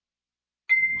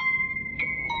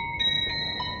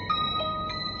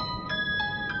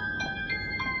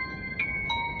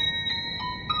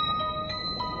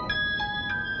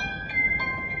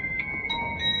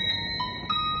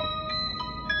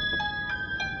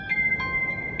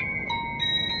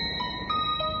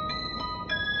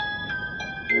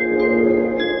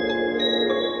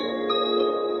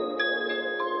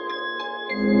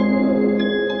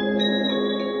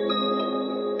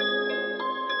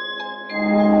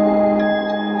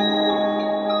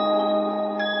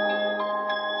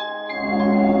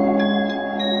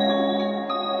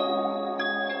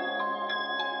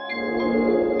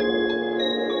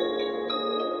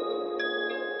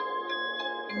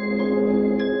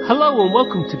Hello and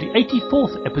welcome to the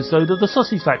 84th episode of The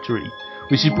Sausage Factory,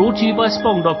 which is brought to you by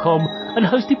Spong.com and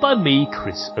hosted by me,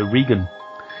 Chris O'Regan.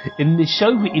 In this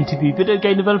show, we interview video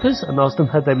game developers and ask them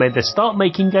how they made their start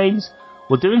making games,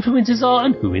 what their influences are,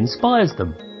 and who inspires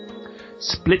them.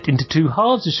 Split into two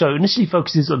halves, the show initially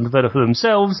focuses on the developer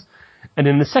themselves, and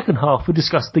in the second half we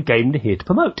discuss the game they're here to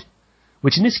promote,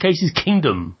 which in this case is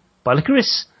Kingdom by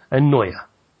Licorice and Noio.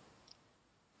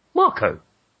 Marco,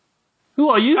 who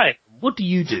are you? Hi. What do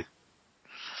you do?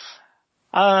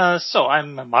 So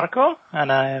I'm Marco,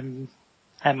 and I'm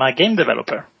a game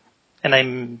developer, and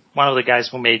I'm one of the guys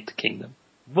who made Kingdom.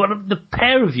 One of the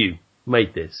pair of you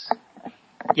made this.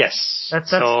 Yes.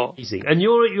 That's amazing. And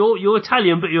you're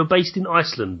Italian, but you're based in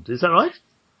Iceland. Is that right?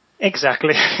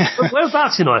 Exactly.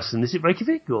 Whereabouts in Iceland? Is it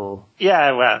Reykjavik or?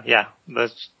 Yeah. Well, yeah.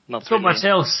 That's not. Not much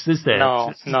else, is there?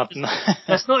 No, not.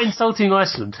 That's not insulting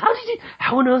Iceland.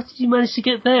 How on earth did you manage to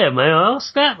get there? May I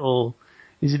ask that, or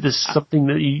is it just something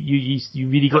that you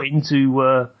really got into?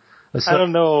 I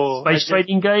don't know. Space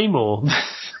trading game, or?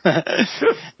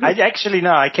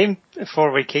 I came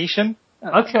for vacation.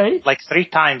 Okay. Like 3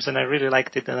 times, and I really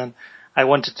liked it, and then I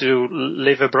wanted to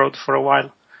live abroad for a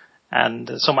while.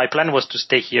 And so my plan was to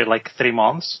stay here like 3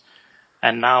 months,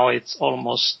 and now it's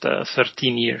almost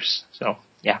 13 years. So,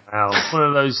 yeah. Wow. One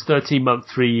of those 13-month,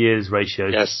 3 years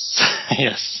ratios. Yes.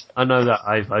 Yes. I know that.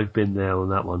 I've been there on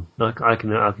that one. I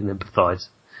can empathise.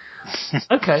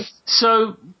 Okay.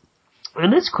 So, the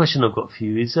next question I've got for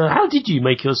you is, how did you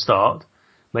make your start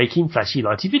making flashy,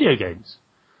 lighty video games?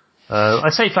 I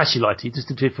say flashy, lighty just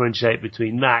to differentiate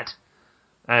between that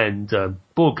and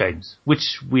board games,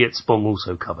 which we at Spong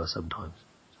also cover sometimes.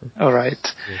 So. All right.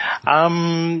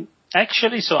 Yeah.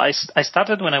 Actually, so I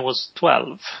started when I was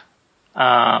 12.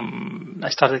 I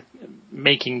started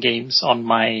making games on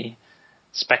my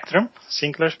Spectrum,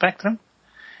 Sinclair Spectrum.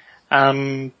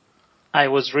 I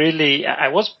was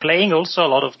playing also a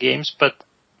lot of games, but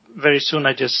very soon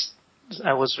I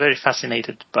was very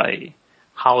fascinated by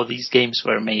how these games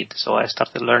were made. So I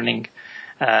started learning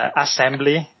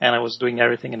assembly, and I was doing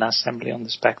everything in assembly on the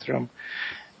Spectrum.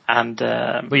 And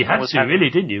well, you had to, really,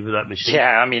 didn't you, with that machine?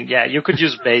 Yeah, I mean, yeah, you could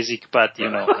use BASIC, but you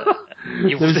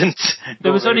wouldn't.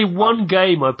 There was only one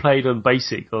game I played on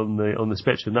BASIC on the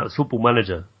Spectrum. That was Football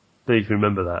Manager. Do you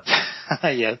remember that?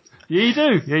 Yes.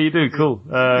 Yeah, you do. Cool.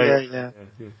 Yeah.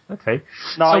 Okay.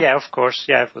 No, so, yeah, of course.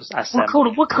 Yeah, it was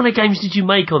assembly. What kind of games did you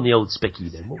make on the old Specky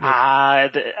then?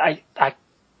 I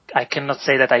cannot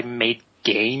say that I made actual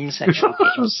games.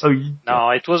 No,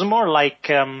 it was more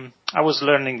like I was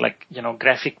learning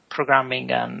graphic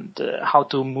programming and how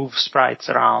to move sprites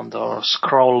around or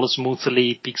scroll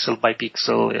smoothly pixel by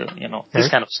pixel, this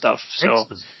kind of stuff. So,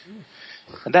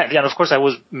 and of course I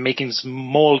was making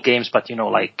small games, but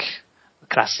like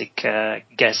classic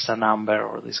guess a number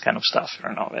or this kind of stuff.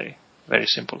 Very, very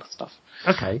simple stuff.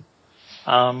 Okay.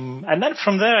 And then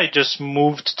from there I just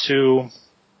moved to.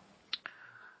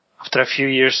 After a few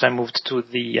years, I moved to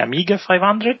the Amiga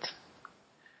 500.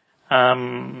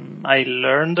 I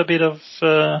learned a bit of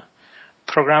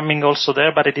programming also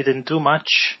there, but I didn't do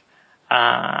much.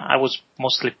 I was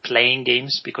mostly playing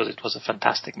games because it was a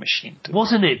fantastic machine.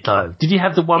 Wasn't it, though? Did you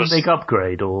have the 1 meg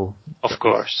upgrade? Or? Of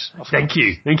course. Thank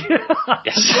you.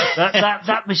 Yes.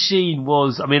 that machine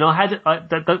was... I mean,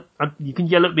 you can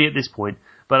yell at me at this point,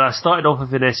 but I started off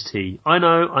with an ST. I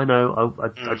know.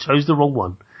 I chose the wrong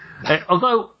one.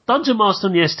 Although Dungeon Master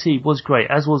on the ST was great,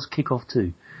 as was Kickoff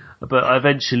 2. But I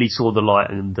eventually saw the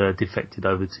light and defected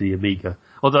over to the Amiga.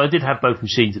 Although I did have both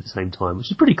machines at the same time,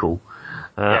 which is pretty cool.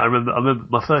 Yeah. I remember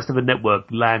my first ever network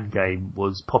LAN game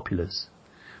was Populous.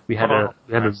 We had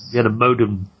a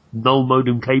modem, null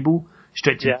modem cable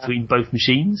stretching between both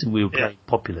machines, and we were playing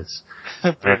Populous.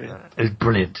 Brilliant. It was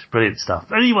brilliant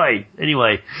stuff. Anyway,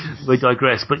 we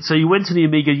digress. But so you went to the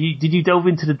Amiga. Did you delve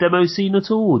into the demo scene at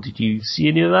all, or did you see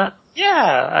any of that?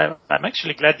 Yeah, I'm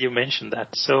actually glad you mentioned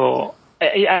that. So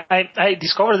I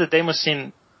discovered the demo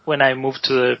scene when I moved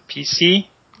to the PC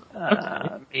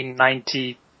in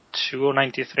 92 or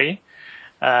 93.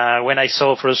 When I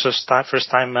saw for the first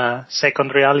time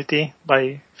Second Reality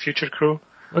by Future Crew.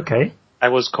 Okay. I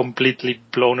was completely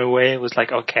blown away. It was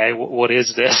like, okay, what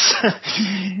is this?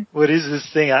 What is this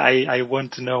thing? I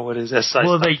want to know what is this. So what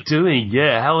are they doing?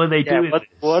 Yeah, how are they doing this?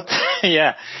 What?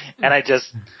 Yeah. And I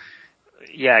just,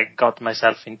 got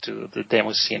myself into the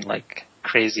demo scene like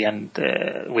crazy. And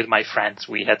with my friends,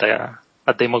 we had a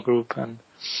demo group, and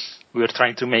we were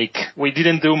trying to we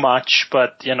didn't do much,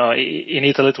 but, in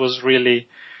Italy it was really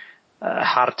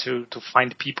hard to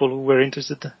find people who were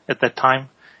interested at that time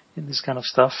in this kind of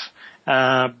stuff.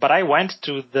 But I went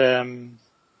to the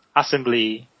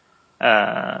assembly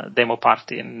demo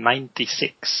party in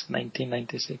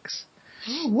 1996.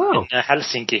 Oh, wow. In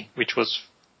Helsinki, which was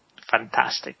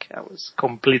fantastic. I was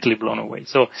completely blown away.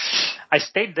 So I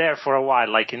stayed there for a while,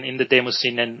 like in the demo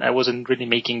scene, and I wasn't really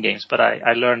making games, but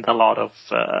I learned a lot of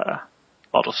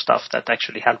stuff that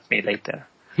actually helped me later.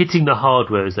 Hitting the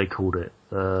hardware, as they called it.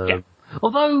 Yeah.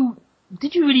 Although,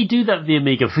 did you really do that with the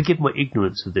Amiga? Forgive my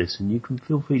ignorance of this, and you can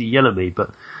feel free to yell at me,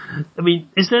 but, I mean,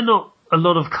 is there not a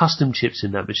lot of custom chips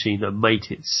in that machine that made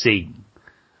it sing?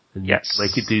 And yes.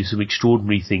 Make it do some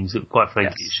extraordinary things that, quite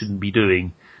frankly, it shouldn't be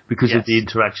doing because of the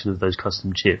interaction of those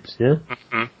custom chips, yeah?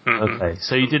 Mm-hmm, mm-hmm. Okay,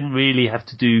 so you didn't really have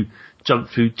to jump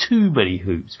through too many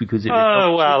hoops because it...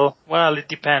 well, it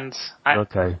depends.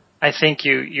 Okay. I think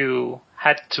you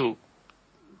had to,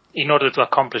 in order to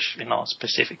accomplish,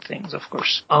 specific things, of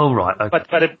course. Oh, right. Okay.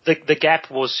 But the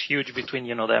gap was huge between,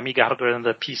 the Amiga hardware and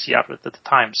the PC hardware at the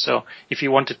time. So if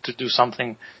you wanted to do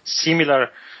something similar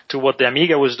to what the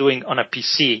Amiga was doing on a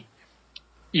PC,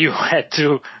 you had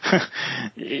to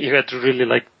really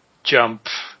like jump,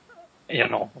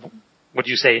 what do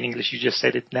you say in English? You just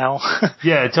said it now.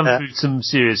 Yeah, jump through some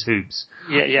serious hoops.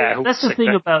 Yeah. That's the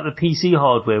thing about the PC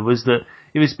hardware was that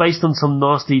it was based on some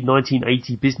nasty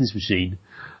 1980 business machine.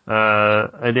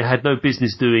 And it had no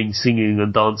business doing singing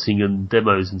and dancing and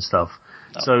demos and stuff.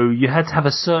 No. So you had to have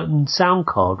a certain sound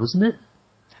card, wasn't it?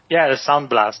 Yeah, the Sound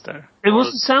Blaster. It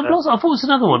was the Sound Blaster? I thought it was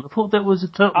another one. I thought that was a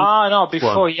total... no,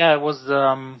 before, one. Yeah, it was...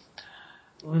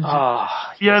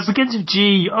 yeah, it begins with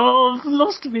G. Oh, I've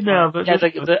lost me now. But yeah,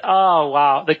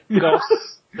 wow. The Gus...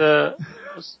 for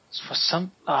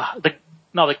some... the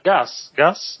Gus.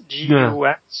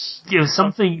 G-U-S. Yeah,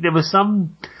 something... There was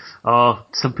some...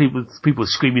 some people were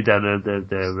screaming down their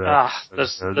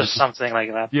there's something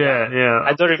like that. Yeah.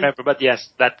 I don't remember, but yes,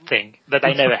 that thing that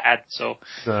I never had, so.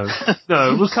 No,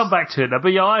 we'll come back to it now.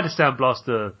 But yeah, I had a Sound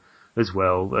Blaster as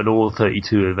well, and all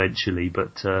 32 eventually,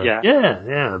 but,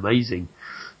 yeah, amazing.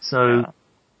 So,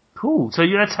 cool. So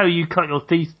that's how you cut your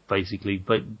teeth, basically,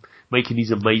 by making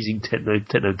these amazing techno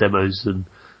demos and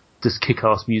just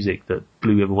kick-ass music that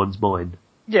blew everyone's mind.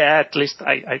 Yeah, at least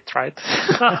I tried.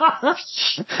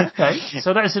 Okay,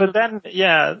 so that's. But then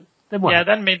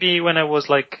maybe when I was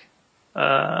like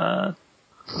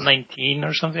 19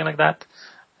 or something like that,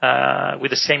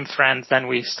 with the same friends, then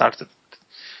we started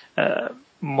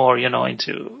more,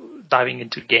 into diving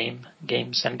into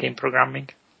games and game programming.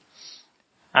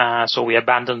 So we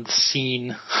abandoned the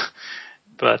scene,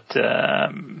 but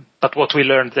what we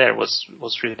learned there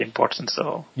was really important.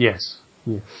 So yes.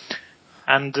 Yeah.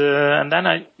 And then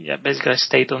I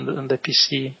stayed on the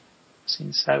PC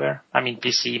since ever. I mean,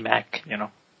 PC, Mac,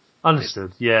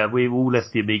 Understood. Yeah, we all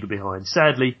left the Amiga behind.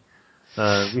 Sadly,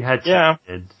 we had to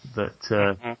end, but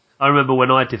I remember when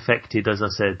I defected, as I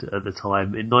said at the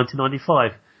time, in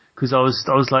 1995, because I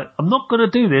was like, I'm not going to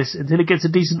do this until it gets a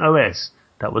decent OS.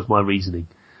 That was my reasoning.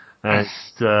 And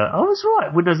I was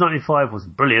right. Windows 95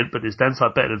 wasn't brilliant, but it's damn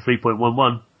sight better than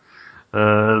 3.11.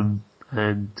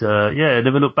 I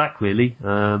never looked back really.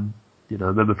 I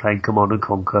remember playing Command and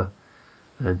Conquer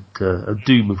and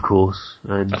Doom, of course,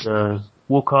 and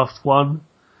Warcraft 1.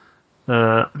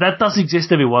 That does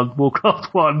exist, everyone.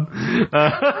 Warcraft 1.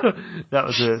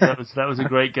 That was a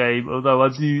great game. Although I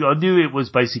knew it was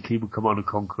basically Command and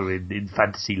Conquer in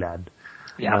Fantasyland.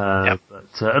 Yeah.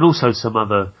 But and also some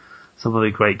other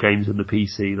great games on the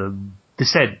PC.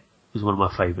 Descent was one of my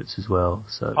favourites as well.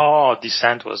 So. Oh,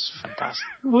 Descent was fantastic,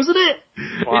 wasn't it?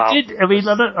 Wow. It did. I mean,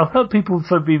 I've heard people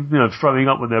throwing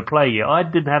up when they're playing it. I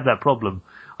didn't have that problem.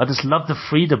 I just loved the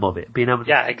freedom of it, being able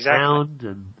to sound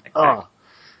and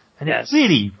it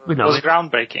really, it was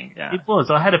groundbreaking. Yeah, it was.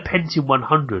 I had a Pentium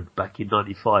 100 back in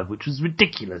 '95, which was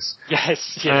ridiculous.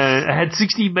 Yes. I had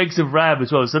 16 megs of RAM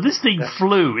as well, so this thing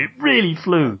flew. It really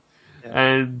flew. Yeah.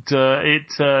 And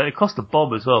it cost a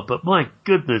bomb as well, but my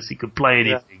goodness, it could play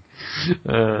anything.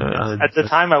 At the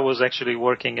time I was actually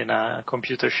working in a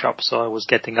computer shop, so I was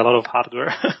getting a lot of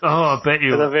hardware. Oh, I bet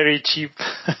you. At a very cheap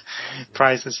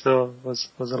prices, so it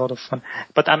was a lot of fun.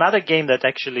 But another game that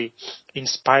actually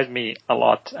inspired me a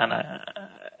lot, and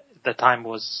the time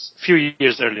was a few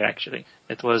years earlier actually.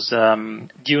 It was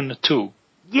Dune 2.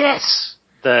 Yes!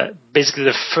 Basically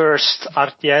the first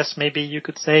RTS, maybe you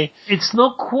could say. It's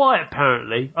not quite,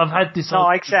 apparently. I've had this.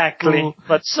 No, exactly.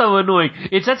 But so annoying.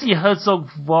 It's actually Herzog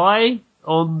Y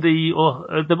on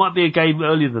or there might be a game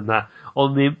earlier than that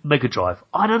on the Mega Drive.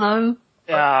 I don't know.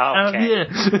 Okay.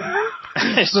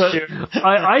 But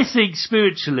I think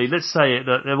spiritually, let's say it,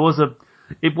 that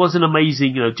it was an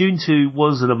amazing, Dune 2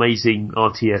 was an amazing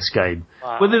RTS game.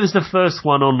 Wow. Whether it was the first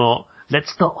one or not,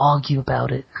 let's not argue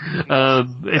about it.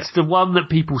 It's the one that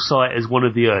people cite as one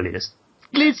of the earliest.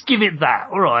 let's give it that.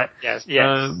 All right. Yes.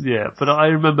 Yeah, but I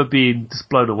remember being just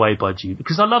blown away by Dune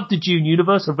because I loved the Dune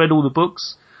universe. I've read all the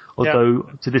books, although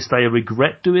to this day I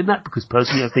regret doing that because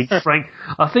personally I think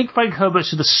Frank Herbert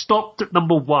should have stopped at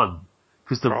number 1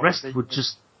 because the rest would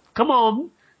just come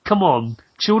on,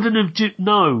 Children of Dune,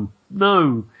 no.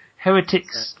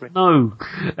 Heretics, no.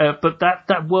 But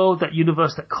that world, that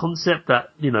universe, that concept, that,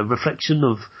 reflection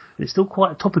of, it's still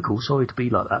quite topical, sorry to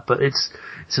be like that, but it's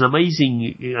an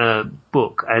amazing,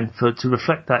 book, and to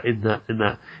reflect that in that,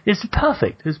 it's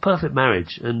perfect. It's a perfect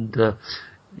marriage, and,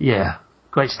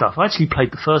 great stuff. I actually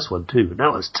played the first one too, and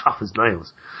that was tough as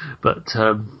nails. But,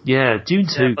 Dune 2. Yeah,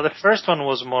 but the first one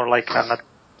was more like an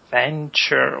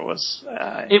adventure, it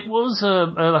was,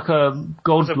 like a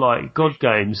god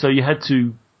game, so you had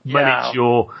to manage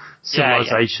your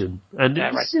civilization. And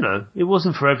it was, it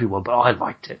wasn't for everyone, but I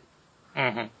liked it.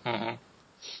 Mm-hmm, mm-hmm.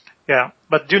 Yeah,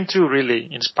 but Dune 2 really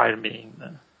inspired me.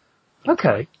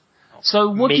 Okay. So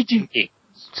what did you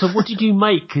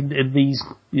make in these,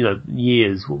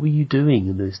 years? What were you doing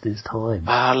in this time?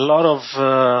 A lot of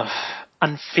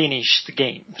unfinished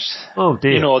games. Oh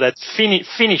dear. That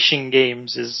finishing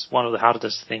games is one of the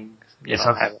hardest things.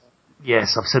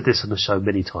 Yes, I've said this on the show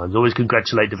many times. Always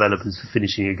congratulate developers for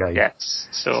finishing a game. Yes.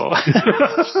 So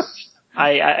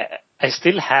I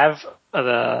still have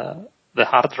the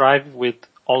hard drive with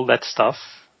all that stuff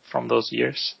from those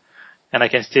years, and I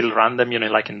can still run them,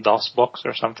 like in DOSBox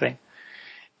or something.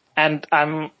 And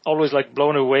I'm always like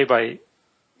blown away by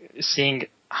seeing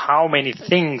how many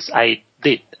things I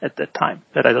did at that time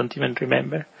that I don't even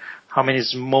remember. How many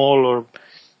small or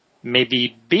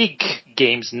maybe big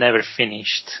games never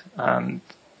finished. And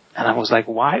I was like,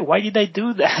 why did I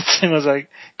do that? And I was like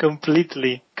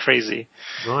completely crazy.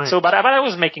 Right. So, but I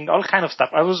was making all kind of stuff.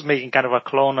 I was making kind of a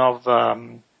clone of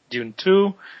Dune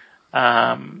 2.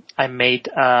 I made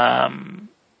a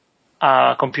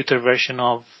computer version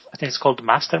of, I think it's called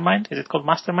Mastermind. Is it called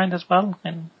Mastermind as well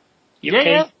in UK?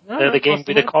 Yeah. The game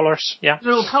with the colors. Yeah.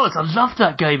 Little colors. I loved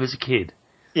that game as a kid.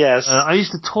 Yes. I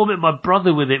used to torment my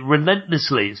brother with it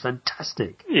relentlessly. It's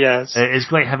fantastic. Yes. It's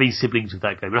great having siblings with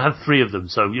that game. I had 3 of them,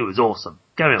 so it was awesome.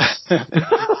 Carry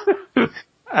on.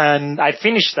 And I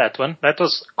finished that one. That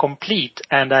was complete,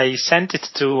 and I sent it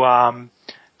to a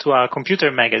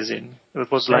computer magazine.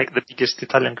 It was like the biggest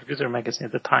Italian computer magazine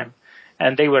at the time,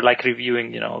 and they were like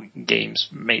reviewing, games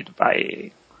made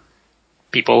by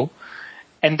people.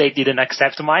 And they didn't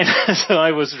accept mine, so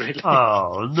I was really,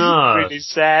 really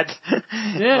sad.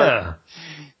 Yeah.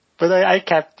 But I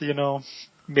kept,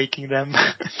 making them.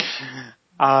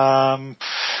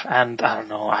 And I don't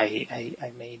know,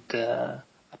 I made a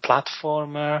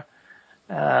platformer.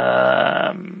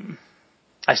 I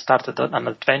started an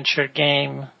adventure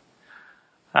game.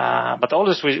 But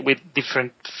always with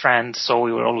different friends, so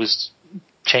we were always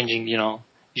changing,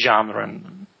 genre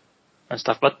and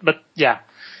stuff. But yeah.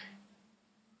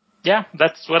 Yeah,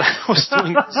 that's what I was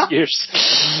doing these years.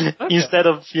 Okay. Instead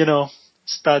of,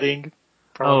 studying.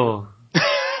 Probably.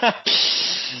 Oh.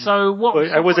 So what?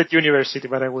 I was at university,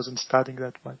 but I wasn't studying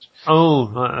that much.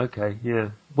 Oh, right, okay, yeah.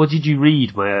 What did you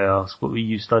read, may I ask? What were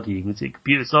you studying? Was it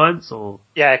computer science or?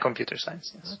 Yeah, computer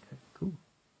science, yes. Okay, cool.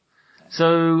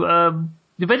 So,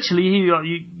 eventually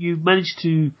you managed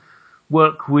to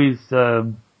work with,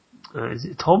 is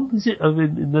it Tom? Is it over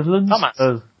in the Netherlands? Thomas.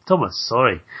 Thomas,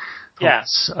 sorry.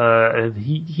 Yes.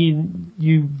 He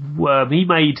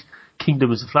made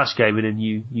Kingdom as a Flash game, and then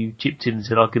you chipped in and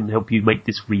said, "I can help you make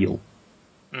this real."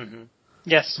 Mm-hmm.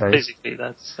 Yes, okay. Basically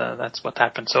that's what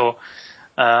happened. So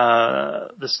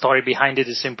the story behind it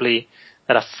is simply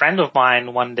that a friend of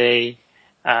mine one day,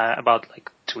 about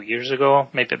like 2 years ago,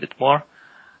 maybe a bit more,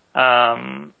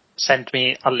 sent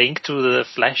me a link to the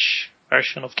Flash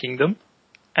version of Kingdom,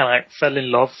 and I fell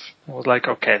in love. I was like,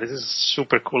 okay, this is a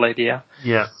super cool idea.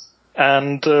 Yeah.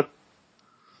 And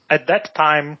at that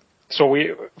time, so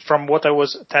from what I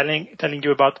was telling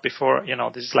you about before,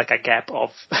 this is like a gap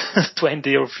of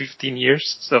 20 or 15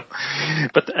 years. So,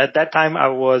 but at that time I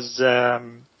was a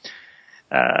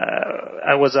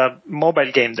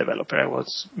mobile game developer. I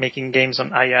was making games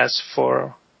on iOS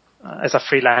as a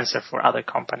freelancer for other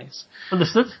companies.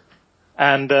 Understood.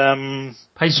 And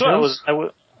pays the bills? I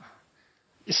was.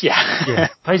 Yeah.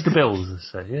 Pays the bills,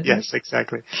 so, yeah. Yes,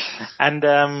 exactly. And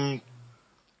I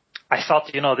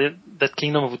thought, that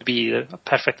Kingdom would be a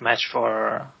perfect match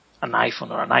for an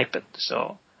iPhone or an iPad.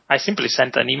 So I simply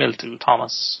sent an email to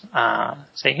Thomas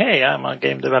saying, hey, I'm a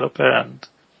game developer, and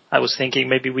I was thinking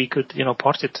maybe we could,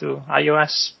 port it to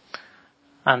iOS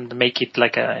and make it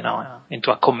like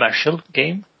into a commercial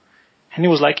game. And he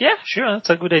was like, yeah, sure, that's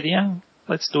a good idea.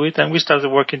 Let's do it. And we started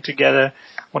working together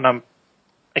on a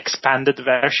expanded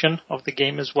version of the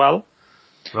game as well.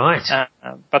 Right.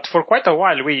 But for quite a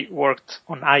while, we worked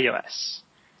on iOS.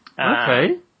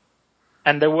 Okay.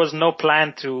 And there was no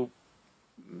plan to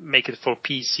make it for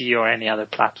PC or any other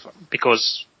platform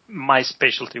because my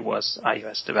specialty was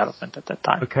iOS development at that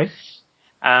time. Okay.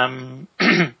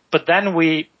 But then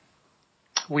we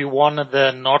won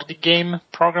the Nordic Game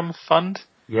Program Fund.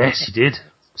 Yes, you did.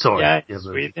 Sorry. Yeah,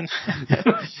 Sweden.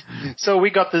 So we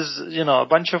got this, a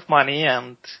bunch of money,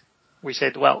 and we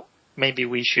said, well, maybe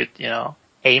we should,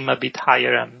 aim a bit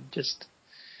higher and just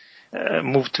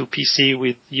move to PC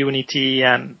with Unity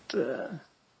and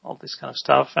all this kind of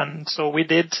stuff. And so we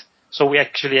did. So we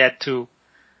actually had to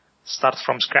start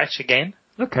from scratch again.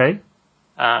 Okay.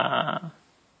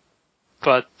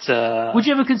 But would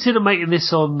you ever consider making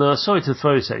this on? Sorry to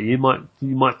throw this at you.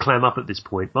 You might clam up at this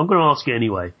point, but I'm going to ask you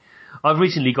anyway. I've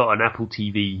recently got an Apple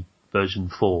TV version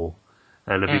 4,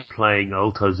 and I've been playing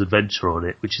Alto's Adventure on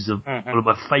it, which is one of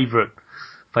my favourite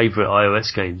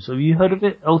iOS games. Have you heard of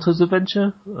it? Alto's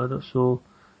Adventure? I'm not sure.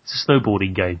 It's a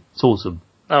snowboarding game. It's awesome.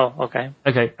 Oh, okay.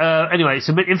 Okay. Anyway, it's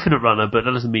an infinite runner, but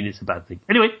that doesn't mean it's a bad thing.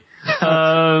 Anyway,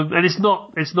 and it's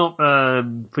not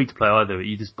free to play either.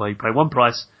 You just pay one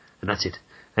price, and that's it.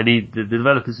 And the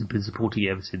developers have been supporting it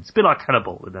ever since. It's a bit like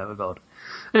Cannibal in that regard.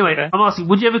 Anyway, okay. I'm asking,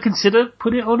 would you ever consider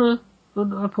put it on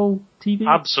Apple TV?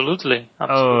 Absolutely.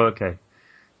 Oh, okay.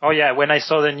 Oh yeah, when I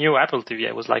saw the new Apple TV,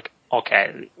 I was like,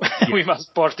 okay, we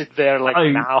must port it there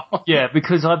now. Yeah,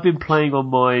 because I've been playing on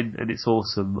mine and it's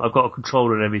awesome. I've got a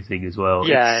controller and everything as well.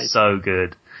 Yeah, it's so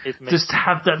good. Just to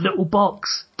have that little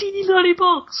box, teeny tiny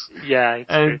box. Yeah,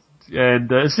 it's great.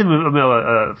 And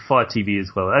similar, Fire TV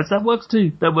as well. That works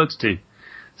too.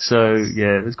 So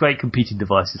yeah, there's great competing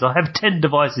devices. I have 10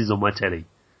 devices on my telly.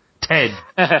 10.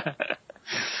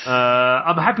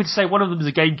 I'm happy to say one of them is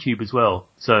a GameCube as well.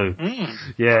 So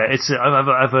yeah,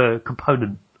 I have a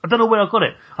component. I don't know where I got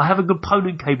it. I have a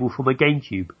component cable for my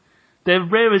GameCube. They're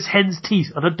rare as hen's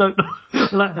teeth, and I don't know.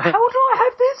 Like, how do I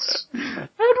have this?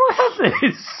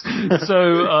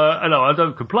 So I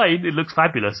don't complain. It looks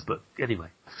fabulous, but anyway.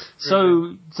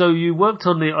 So you worked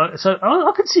on the. So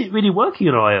I can see it really working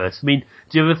on iOS. I mean,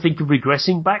 do you ever think of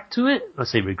regressing back to it? I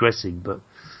say regressing, but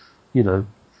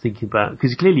thinking about,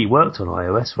 because clearly it worked on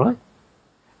iOS, right?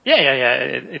 Yeah,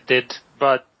 it did.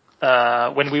 But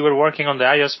when we were working on the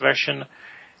iOS version,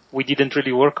 we didn't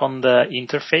really work on the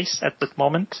interface at that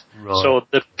moment. Right. So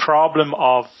the problem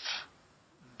of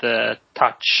the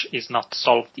touch is not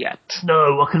solved yet.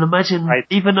 No, I can imagine. Right?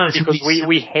 Even though it's because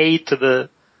we hate the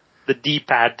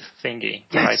D-pad thingy,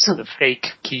 yeah, right? The fake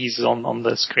keys on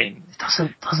the screen. It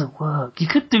doesn't work. You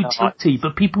could do tilty,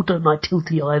 but people don't like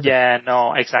tilty either. Yeah,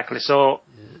 no, exactly. So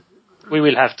we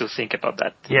will have to think about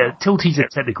that. Yeah, tilty's a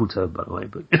technical term, by the way,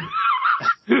 but.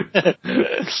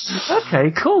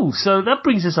 Okay, cool. So that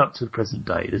brings us up to the present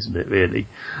day, doesn't it, really?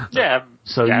 Yeah.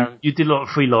 So you did a lot of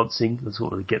freelancing and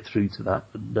sort of get through to that,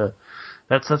 and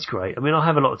that's great. I mean, I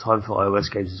have a lot of time for iOS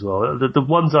games as well. The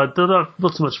ones not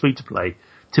so much free to play.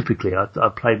 Typically, I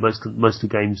played most of the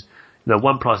games,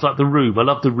 one price, like The Room. I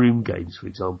love the Room games, for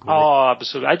example. Oh,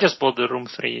 absolutely. I just bought The Room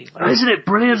 3. Isn't it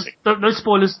brilliant? No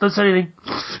spoilers. Don't say anything.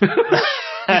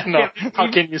 No,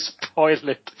 how can you spoil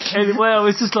it? Well,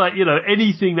 it's just like,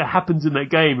 anything that happens in that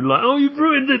game, and like, oh, you've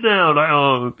ruined it now. Like,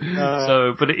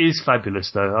 oh. But it is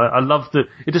fabulous, though. I love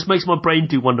it just makes my brain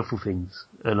do wonderful things,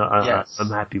 and I'm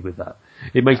happy with that.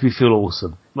 It makes me feel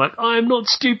awesome. Like, I am not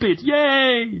stupid.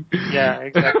 Yay! Yeah,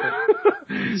 exactly.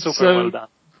 Super well done.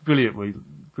 Brilliant.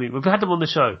 We've had them on the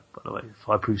show, by the way,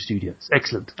 Fireproof Studios.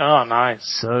 Excellent. Oh, nice.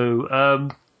 So,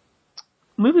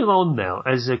 moving on now,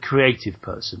 as a creative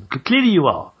person, clearly you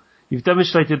are. You've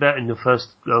demonstrated that in your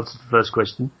first answer to the first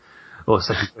question, or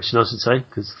second question, I should say,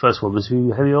 because the first one was,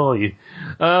 who are you?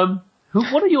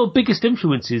 What are your biggest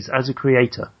influences as a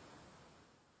creator?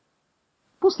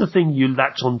 What's the thing you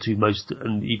latch onto most,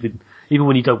 and even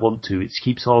when you don't want to, it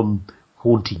keeps on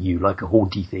haunting you like a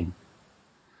haunty thing?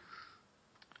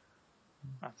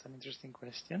 That's an interesting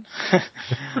question.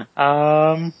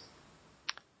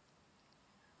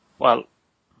 Well,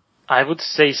 I would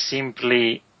say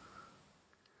simply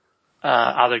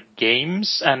other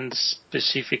games, and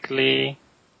specifically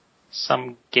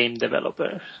some game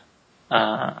developers.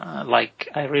 I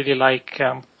really like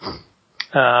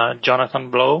Jonathan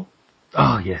Blow.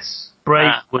 Oh yes,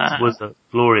 Brave was a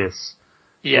glorious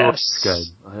game.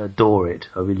 I adore it.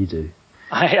 I really do.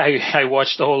 I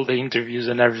watched all the interviews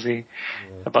and everything,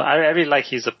 but I really like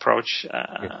his approach.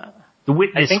 The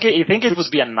Witness. I think it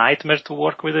would be a nightmare to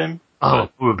work with him. Oh,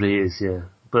 it probably is, yeah.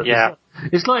 But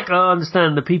it's like, I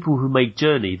understand the people who make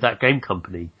Journey, that game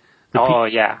company.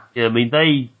 Yeah. Yeah, I mean,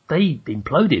 they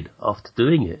imploded after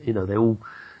doing it. They all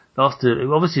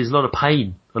obviously there's a lot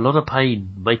of pain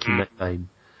making that game.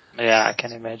 Yeah, I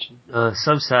can imagine.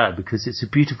 So sad because it's a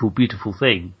beautiful, beautiful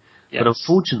thing. Yes. But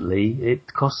unfortunately,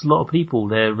 it costs a lot of people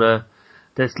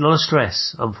there's a lot of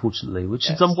stress, unfortunately, which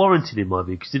is unwarranted in my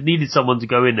view, because it needed someone to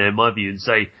go in there, in my view, and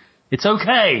say, it's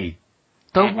okay.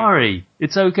 Don't worry.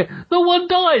 It's okay. No one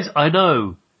dies. I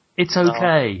know. It's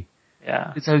okay. No.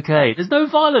 Yeah. It's okay. There's no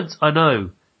violence. I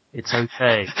know. It's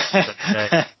okay. It's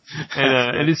okay.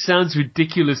 And it sounds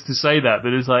ridiculous to say that,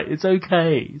 but it's like, it's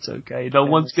okay. It's okay. No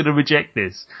one's going to reject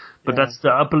this. But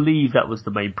I believe that was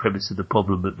the main premise of the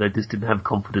problem, that they just didn't have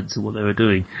confidence in what they were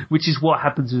doing, which is what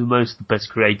happens with most of the best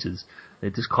creators. They're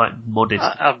just quite modest.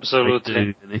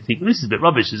 Absolutely. And they think, this is a bit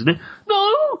rubbish, isn't it?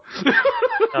 No!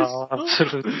 No,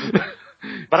 absolutely.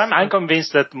 But I'm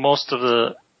convinced that most of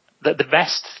the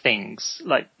best things,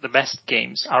 like the best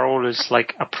games, are always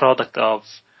like a product of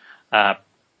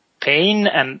pain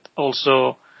and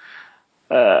also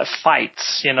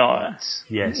fights,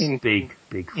 Yes, big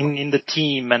in the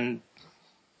team, and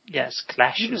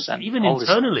clashes, and even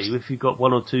internally, if you've got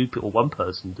one or two or one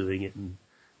person doing it, and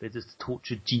they're just a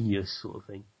tortured genius sort of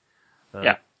thing.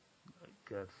 Like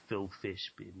Phil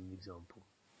Fish being an example.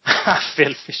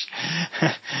 Phil Fish.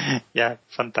 Yeah,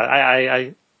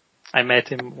 fantastic. I met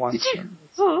him once.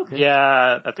 Oh, okay.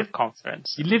 Yeah, at a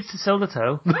conference. You lived to tell the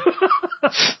tale.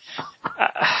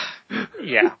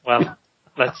 Yeah, well,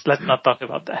 let's not talk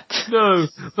about that. No,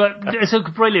 but it's a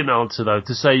brilliant answer though,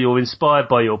 to say you're inspired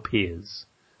by your peers.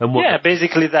 And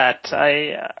basically that.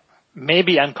 I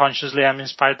maybe unconsciously I'm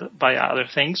inspired by other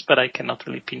things, but I cannot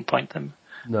really pinpoint them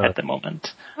at the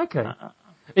moment. Okay.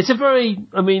 It's I've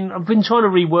been trying to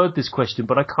reword this question,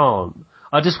 but I can't.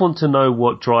 I just want to know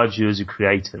what drives you as a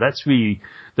creator. That's really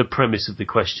the premise of the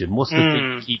question. What's the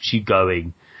thing that keeps you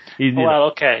going?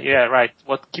 Well, okay, yeah, right.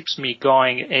 What keeps me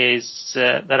going is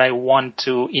that I want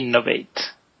to innovate.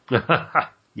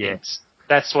 Yes.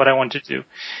 That's what I want to do.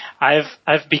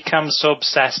 I've become so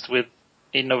obsessed with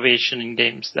innovation in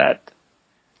games that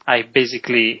I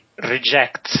basically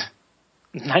reject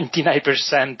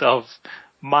 99% of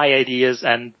my ideas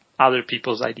and other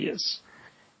people's ideas.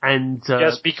 And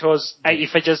just because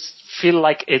if I just feel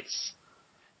like it's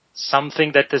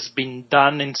something that has been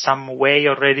done in some way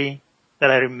already, that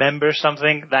I remember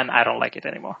something, then I don't like it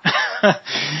anymore.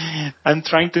 I'm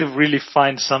trying to really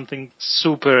find something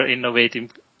super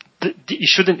innovative.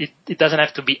 It doesn't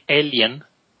have to be alien,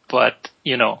 but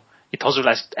it also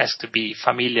has to be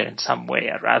familiar in some way,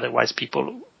 or otherwise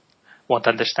people won't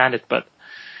understand it. But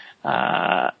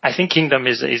I think Kingdom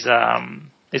is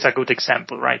a good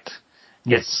example, right?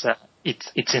 Yes.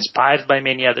 It's inspired by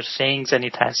many other things, and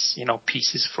it has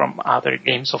pieces from other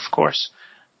games, of course.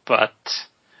 But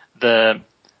the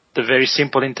very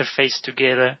simple interface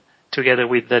together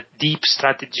with the deep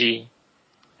strategy,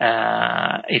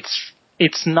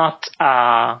 it's not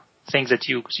things that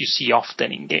you see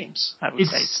often in games. I would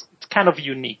say it's kind of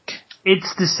unique.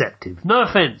 It's deceptive. No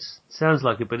offense. Sounds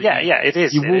like it, but it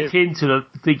is. You walk into it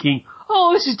thinking,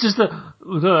 "Oh, this is just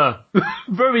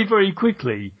very, very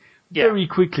quickly." Yeah. Very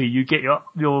quickly, you get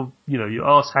your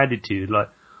ass handed to you. Like,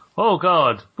 oh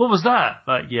God, what was that?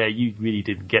 Like, yeah, you really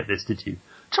didn't get this, did you?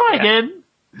 Try again.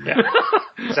 Yeah,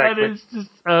 exactly. And it's just,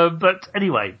 but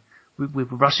anyway, we're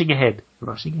rushing ahead.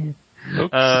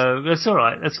 That's all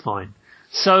right. That's fine.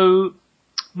 So,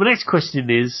 the next question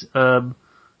is,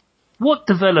 what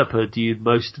developer do you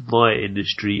most admire in the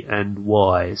industry and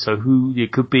why? So,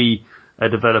 it could be a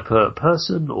developer, a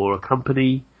person, or a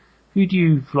company. Who do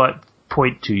you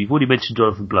point to? You've already mentioned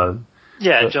Jonathan Blow.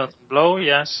 Yeah, Jonathan Blow,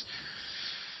 yes.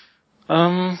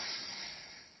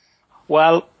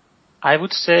 Well, I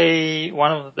would say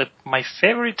one of my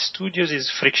favorite studios is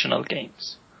Frictional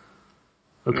Games.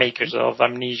 Okay. Makers of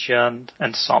Amnesia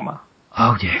and Soma.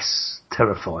 Oh yes,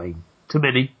 terrifying. Too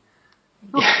many.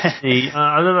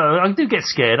 I don't know. I do get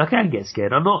scared. I can get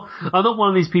scared. I'm not one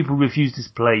of these people who refuse to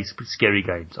play scary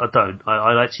games. I don't.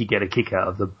 I actually get a kick out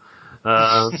of them.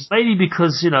 Mainly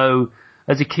because,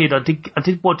 as a kid, I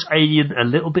did watch Alien a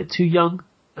little bit too young,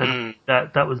 and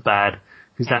that was bad,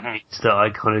 because that means that I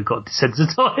kind of got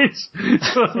desensitized.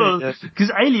 Because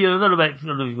Alien, I don't know if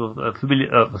you're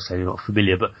familiar, I say you're not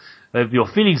familiar, but your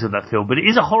feelings of that film, but it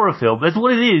is a horror film. That's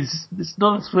what it is. It's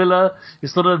not a thriller.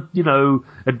 It's not a,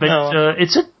 adventure. No.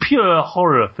 It's a pure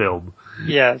horror film.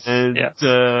 Yes. And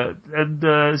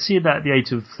seeing that at the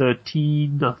age of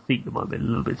 13, I think that might have been a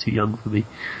little bit too young for me.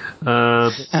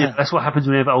 That's what happens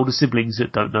when you have older siblings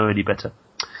that don't know any better.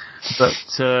 But,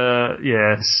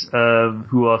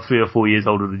 who are 3 or 4 years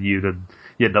older than you, then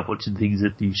you end up watching things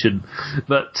that you shouldn't.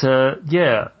 But,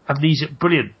 Amnesia,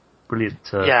 brilliant.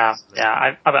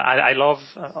 I love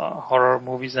horror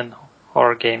movies and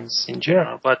horror games in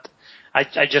general. But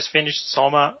I just finished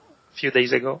Soma a few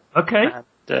days ago. Okay.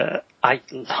 And I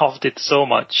loved it so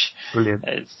much. Brilliant.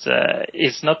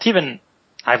 It's not even,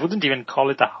 I wouldn't even call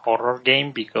it a horror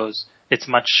game because it's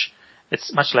much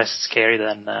less scary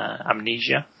than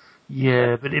Amnesia.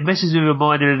 Yeah, but it messes with your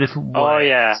mind in a different way. Oh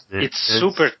yeah, it's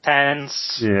super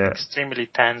tense, extremely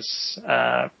tense,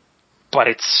 but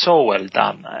it's so well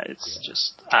done. It's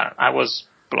just, I was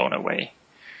blown away.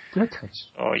 Okay.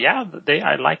 So yeah,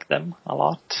 I like them a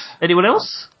lot. Anyone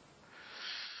else?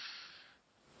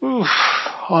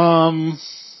 Can't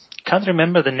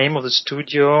remember the name of the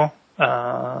studio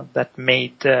that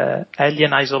made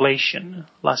Alien Isolation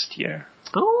last year.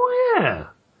 Oh yeah.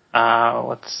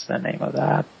 What's the name of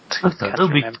that? I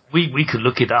don't know. We could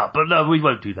look it up, but no, we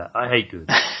won't do that. I hate doing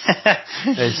that.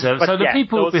 So the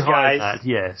people behind that,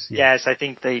 yes, I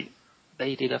think they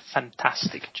did a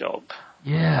fantastic job.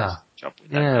 Yeah.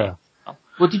 With that game.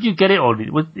 Well, did you get it on?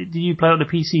 Did you play on the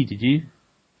PC? Did you?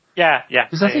 Yeah.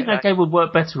 Because I think that game would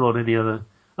work better on any other.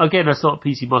 Again, that's not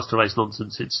PC Master Race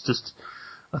nonsense. It's just,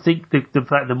 I think the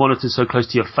fact the monitor's so close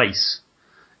to your face,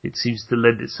 it seems to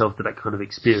lend itself to that kind of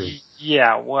experience.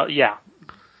 Yeah, well, yeah.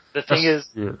 The thing is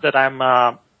that I'm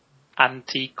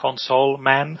anti-console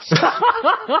man.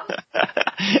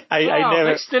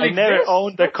 I never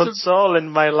owned a console in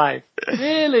my life.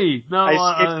 Really? No,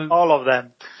 I skipped all of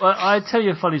them. Well, I tell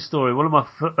you a funny story. One of my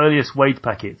earliest wage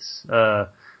packets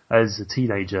as a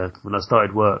teenager, when I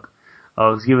started work, I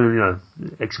was given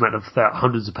X amount of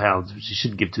hundreds of pounds, which you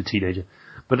shouldn't give to a teenager,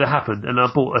 but it happened, and I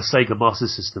bought a Sega Master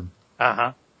System.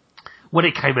 When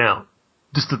it came out,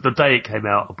 just the day it came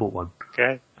out, I bought one.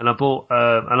 Okay. And I bought,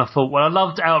 and I thought, well, I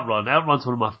loved Outrun. Outrun's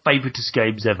one of my favouriteest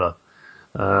games ever.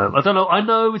 I don't know, I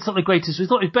know it's not the greatest, it's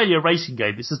barely a racing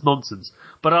game, it's just nonsense.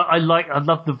 But I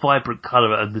love the vibrant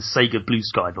colour and the Sega blue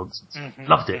sky nonsense.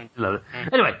 Loved it.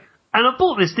 Anyway, and I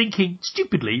bought this thinking,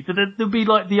 stupidly, that there'd be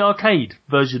like the arcade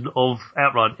version of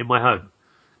Outrun in my home.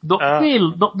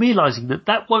 Not realising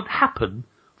that won't happen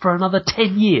for another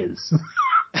 10 years.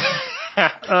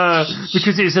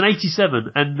 Because it was in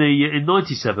 87 and in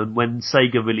 97 when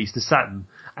Sega released the Saturn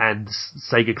and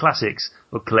Sega Classics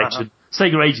collection,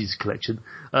 Sega Ages collection,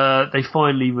 they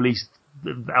finally released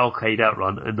the arcade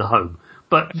Outrun in the home.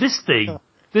 But this thing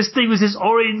was this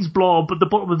orange blob at the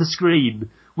bottom of the screen,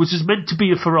 which was meant to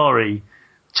be a Ferrari,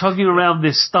 chugging around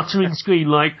this stuttering screen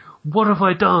like, what have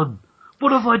I done?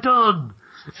 What have I done?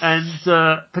 And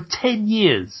for 10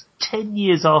 years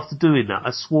after doing that,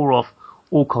 I swore off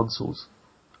all consoles.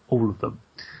 All of them.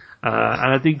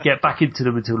 And I didn't get back into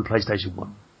them until the PlayStation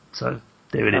 1. So,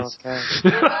 there it is. Okay.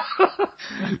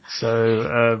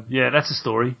 So, that's a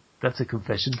story. That's a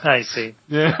confession. I see.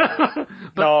 Yeah.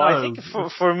 But no, I think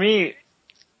for me,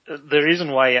 the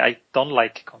reason why I don't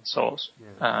like consoles,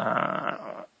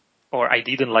 or I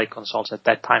didn't like consoles at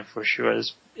that time for sure,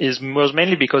 was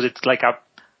mainly because it's like a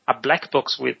black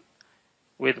box with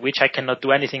which I cannot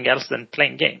do anything else than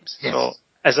playing games. Yes. So,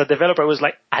 as a developer, I was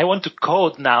like, I want to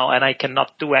code now and I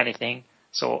cannot do anything.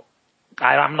 So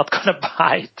I'm not going to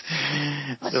buy it.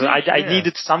 I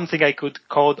needed something I could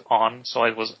code on. So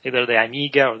it was either the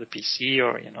Amiga or the PC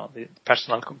or, the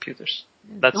personal computers.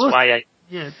 That's why I...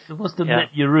 Yeah, there was the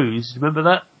NetYarus. Remember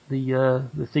that?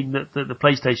 The thing that the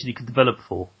PlayStation you could develop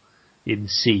for in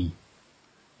C.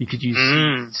 You could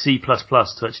use C++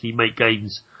 to actually make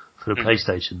games for the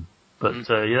PlayStation. But,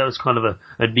 that was kind of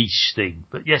a niche thing.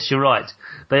 But yes, you're right.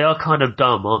 They are kind of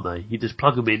dumb, aren't they? You just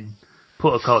plug them in,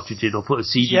 put a cartridge in, or put a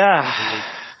CD in, and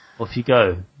off you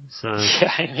go. So.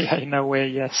 Yeah, in a way,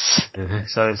 yes.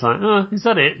 So it's like, is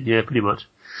that it? Yeah, pretty much.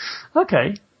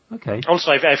 Okay.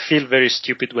 Also, I feel very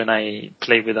stupid when I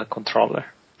play with a controller.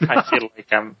 I feel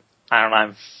like I'm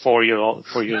 4 years old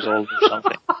or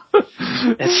something.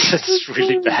 It's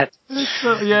really bad.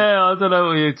 I don't know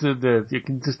what you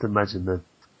can just imagine the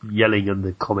yelling in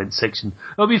the comment section.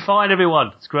 It'll be fine,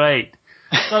 everyone. It's great.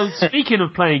 So, speaking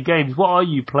of playing games, what are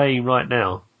you playing right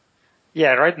now?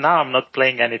 Yeah, right now I'm not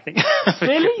playing anything.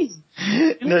 Really?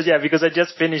 No, because I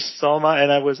just finished Soma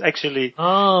and I was actually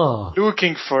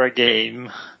looking for a game.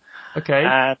 Okay.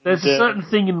 And, there's a certain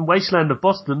thing in Wasteland of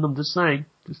Boston, I'm just saying.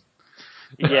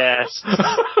 Yes.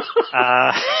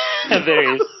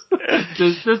 There is.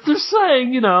 Just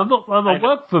saying, I'm not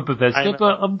work for Bethesda,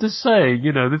 but I'm just saying,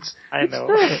 it's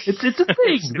there. It's a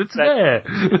thing that's there.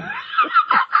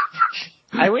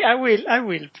 I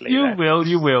will play.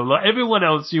 You will. Like everyone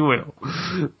else, you will.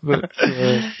 But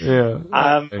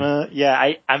I'm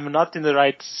not in the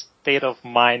right state of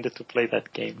mind to play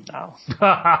that game now.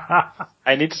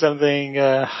 I need something.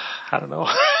 I don't know.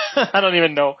 I don't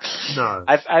even know. No.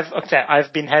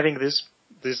 I've been having this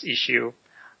issue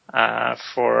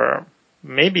for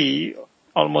maybe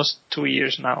almost 2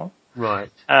 years now.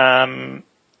 Right.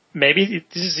 Maybe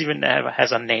this is even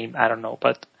has a name, I don't know,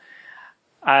 but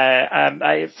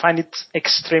I find it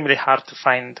extremely hard to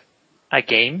find a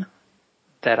game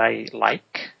that I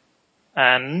like,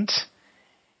 and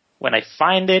when I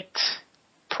find it,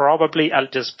 probably I'll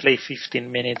just play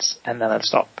 15 minutes and then I'll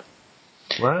stop.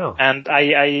 Wow. And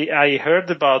I heard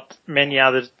about many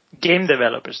other game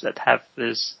developers that have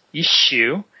this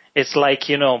issue. It's like,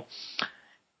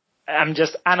 I'm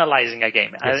just analyzing a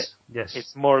game. Yes.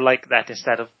 It's more like that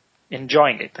instead of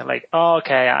enjoying it. Like, oh,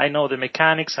 okay, I know the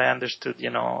mechanics, I understood,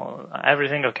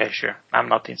 everything. Okay, sure. I'm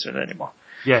not interested anymore.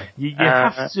 Yeah, you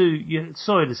have to,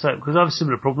 sorry to say, because I have a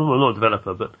similar problem. I'm not a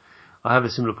developer, but I have a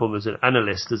similar problem as an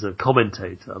analyst, as a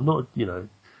commentator. I'm not,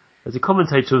 as a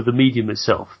commentator of the medium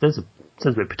itself. Sounds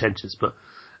a bit pretentious, but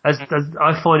as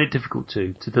I find it difficult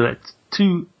to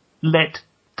let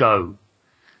go.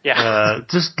 Yeah.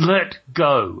 Just let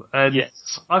go. And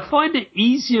yes. I find it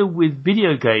easier with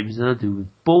video games than I do with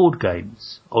board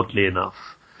games, oddly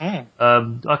enough.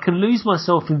 I can lose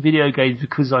myself in video games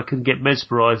because I can get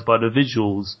mesmerized by the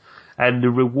visuals and the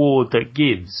reward that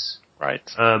gives. Right.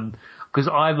 Because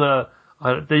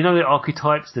the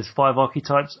archetypes, there's 5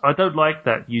 archetypes. I don't like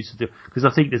that use of because I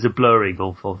think there's a blurring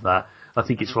of that. I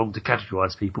think it's wrong to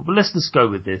categorize people. But let's just go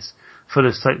with this for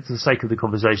the sake of the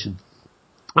conversation.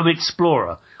 I'm an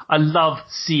explorer. I love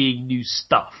seeing new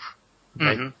stuff. Okay?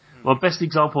 Mm-hmm. My best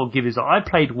example I'll give is that I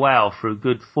played WoW for a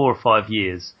good 4 or 5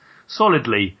 years.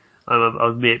 Solidly, I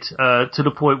admit, to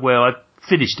the point where I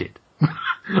finished it.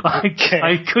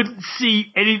 I couldn't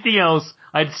see anything else.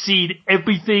 I'd seen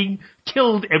everything,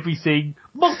 killed everything,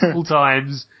 multiple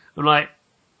times. I'm like,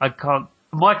 I can't.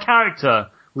 My character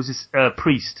was this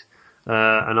priest,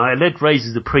 and I led raids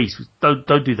as a priest. Don't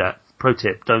do that. Pro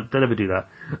tip: don't ever do that.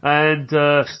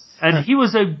 And he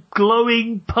was a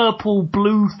glowing purple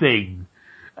blue thing,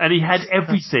 and he had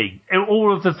everything,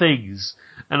 all of the things.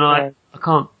 And I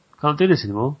can't do this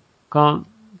anymore. I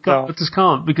just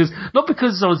can't, not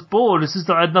because I was bored. It's just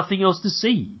that I had nothing else to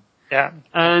see. Yeah.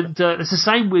 And it's the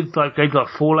same with games like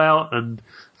Fallout and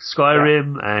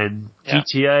Skyrim and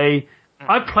GTA.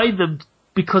 I played them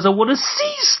because I want to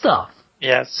see stuff.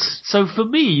 Yes. So for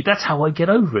me, that's how I get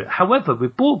over it. However,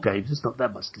 with board games, there's not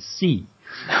that much to see.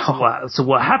 No. So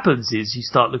what happens is you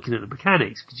start looking at the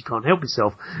mechanics because you can't help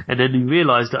yourself, and then you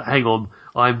realise that, hang on,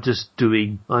 I'm just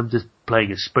playing a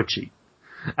spreadsheet.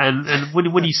 And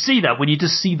when you see that, when you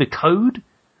just see the code,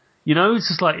 it's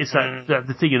just like, it's that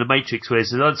the thing in the Matrix where it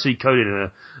says, I don't see code in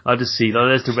there. I just see,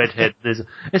 there's the redhead.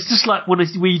 It's just like when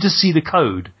you just see the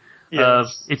code.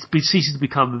 Yes. It ceases to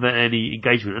become any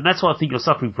engagement. And that's what I think you're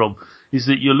suffering from, is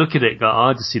that you look at it and go,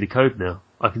 I just see the code now.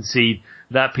 I can see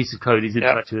that piece of code is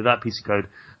interacting with that piece of code.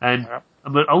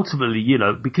 But ultimately,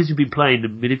 because you've been playing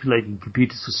and manipulating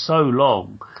computers for so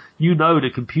long,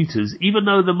 that computers, even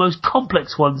though the most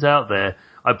complex ones out there,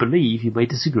 I believe, you may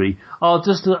disagree, are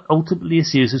just ultimately a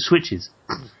series of switches.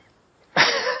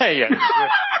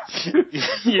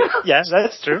 Yes,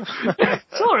 that's true.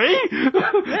 Sorry,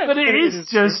 but it is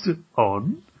just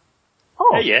on,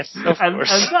 off. Yes, of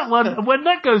course. And that one, when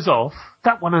that goes off,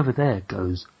 that one over there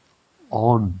goes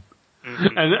on.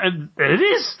 Mm-hmm. And it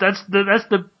is. That's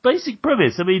the basic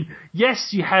premise. I mean,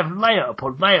 yes, you have layer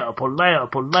upon layer upon layer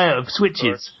upon layer of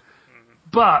switches,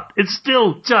 but it's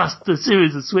still just a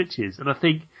series of switches. And I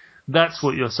think that's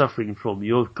what you're suffering from.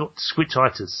 You've got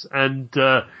switchitis, and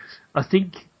I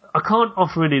think I can't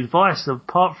offer any advice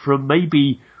apart from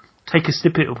maybe take a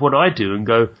snippet of what I do and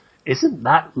go, isn't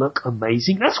that look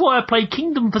amazing? That's why I played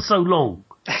Kingdom for so long.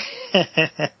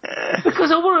 Because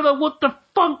I want to know what the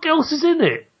fuck else is in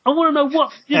it. I want to know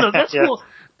what,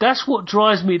 that's what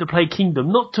drives me to play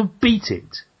Kingdom, not to beat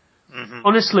it. Mm-hmm.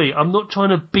 Honestly, I'm not trying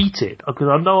to beat it, because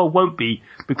I know I won't be,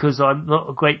 because I'm not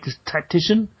a great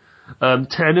tactician.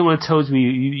 To anyone who tells me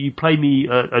you play me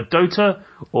a Dota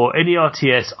or any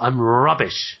RTS, I'm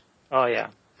rubbish. Oh yeah.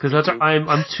 Because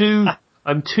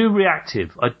I'm too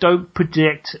reactive. I don't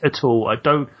predict at all. I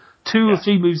don't 2 or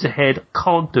 3 moves ahead.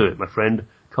 Can't do it, my friend.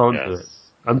 Can't do it.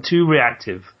 I'm too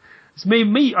reactive. It's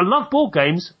me. I love board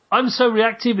games. I'm so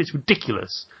reactive, it's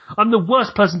ridiculous. I'm the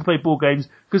worst person to play board games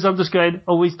because I'm just going,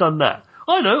 oh, he's done that.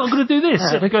 I know, I'm going to do this.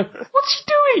 And I go, what's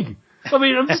he doing? I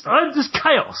mean, I'm just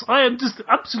chaos. I am just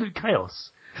absolute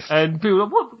chaos. And people are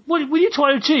like, what are you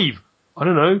trying to achieve? I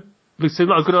don't know. It seemed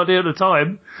like a good idea at the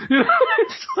time.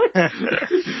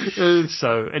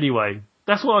 So, anyway,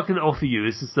 that's what I can offer you,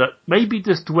 is that maybe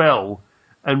just dwell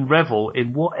and revel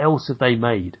in what else have they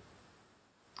made.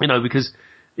 Because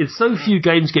if so few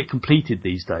games get completed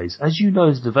these days, as you know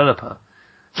as a developer,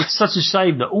 it's such a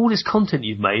shame that all this content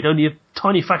you've made, only a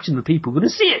tiny fraction of the people are going to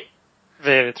see it.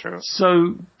 Very true.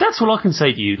 So that's all I can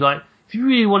say to you. Like, if you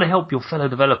really want to help your fellow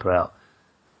developer out,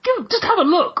 just have a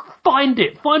look. Find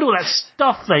all that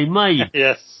stuff they made.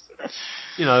 Yes.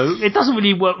 You know, it doesn't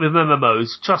really work with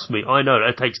MMOs. Trust me, I know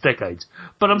that takes decades.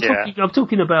 But I'm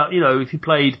talking about, you know, if you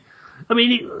played, I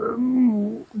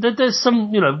mean, there's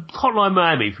some, you know, Hotline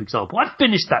Miami, for example. I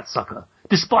finished that sucker,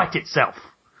 despite itself.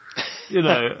 You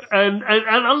know, and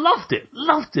I loved it.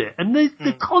 And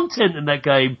the content in that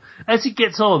game, as it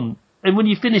gets on, and when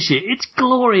you finish it, it's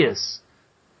glorious.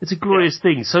 It's a glorious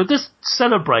thing. So just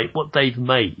celebrate what they've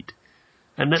made.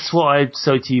 And that's what I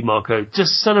say to you, Marco.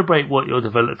 Just celebrate what your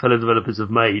fellow developers have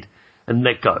made and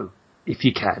let go, if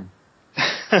you can.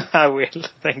 I will.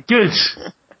 Thank you.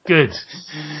 Good.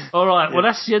 All right. Well,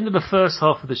 that's the end of the first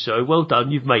half of the show. Well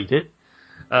done. You've made it.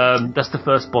 That's the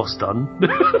first boss done.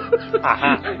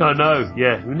 I know.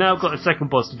 Yeah. We've now got a second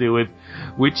boss to deal with,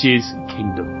 which is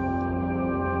Kingdom.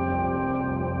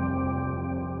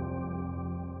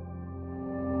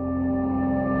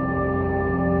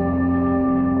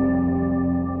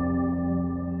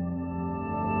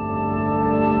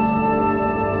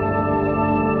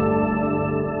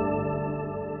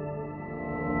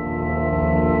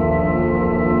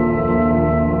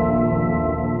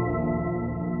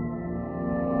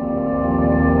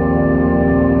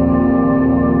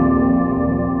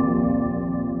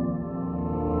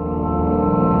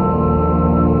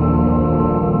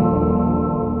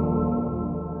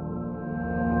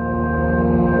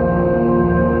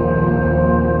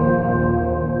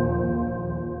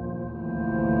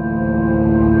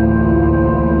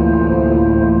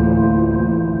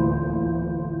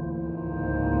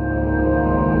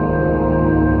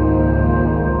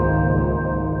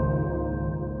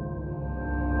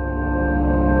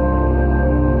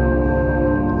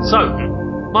 So,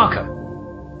 Marco,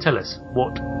 tell us,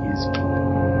 what is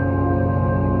Kingdom?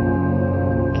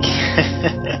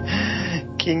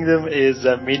 Kingdom is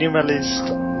a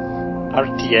minimalist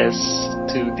RTS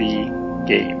 2D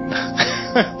game.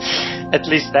 At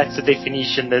least that's the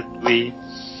definition that we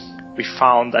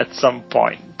found at some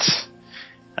point.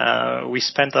 We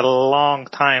spent a long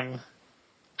time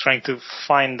trying to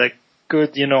find a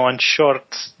good, and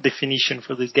short definition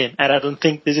for this game. And I don't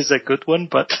think this is a good one,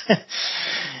 but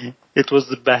it was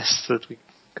the best that we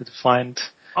could find.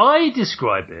 I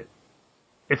describe it,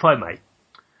 if I may,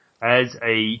 as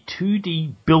a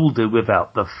 2D builder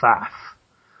without the faff.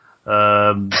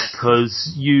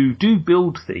 Because you do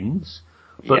build things,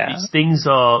 but these things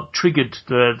are triggered,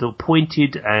 they're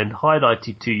pointed and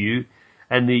highlighted to you,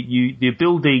 and the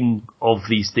building of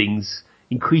these things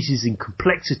increases in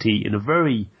complexity in a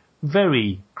very,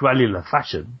 very granular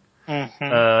fashion. Mm-hmm.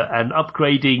 And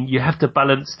upgrading, you have to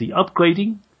balance the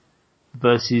upgrading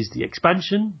versus the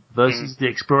expansion versus the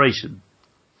exploration.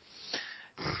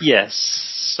 Yes.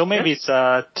 So maybe it's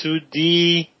a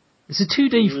 2D... It's a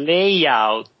 2D...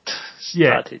 layout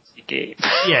strategy game.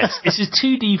 Yes, it's a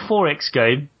 2D 4X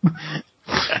game.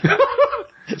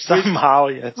 Somehow,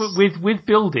 yes. With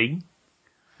building,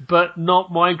 but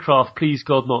not Minecraft, please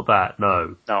God, not that,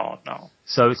 no. No.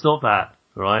 So it's not that,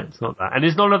 right? It's not that. And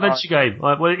it's not an adventure game.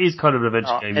 Well, it is kind of an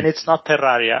adventure game. And it's not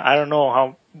Terraria. I don't know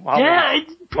how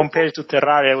compared to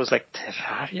Terraria, it was like,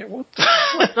 Terraria? What?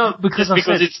 No, because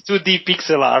it's 2D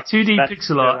pixel art. 2D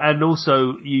pixel art, and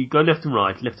also you go left and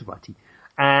righty,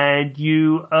 and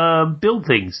you build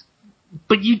things.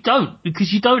 But you don't,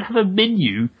 because you don't have a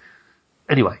menu.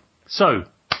 Anyway, so,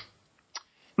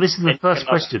 this is the first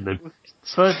question then.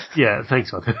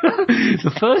 Thanks, man.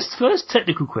 The first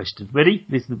technical question. Ready?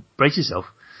 Listen, brace yourself.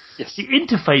 Yes. The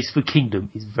interface for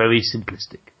Kingdom is very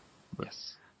simplistic.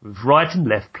 Yes. With right and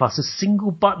left plus a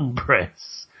single button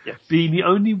press being the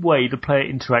only way the player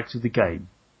interacts with the game.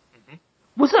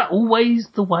 Mm-hmm. Was that always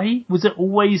the way? Was it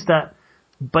always that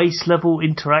base level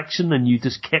interaction and you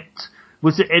just kept...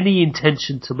 Was there any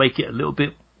intention to make it a little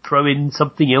bit, throw in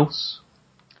something else?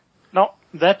 No,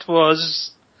 that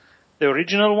was the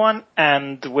original one,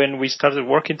 and when we started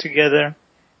working together,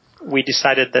 we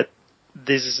decided that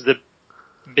this is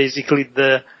basically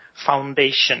the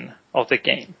foundation of the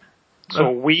game.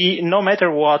 So no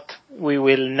matter what, we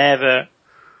will never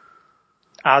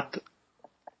add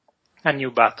a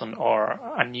new button or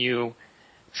a new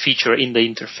feature in the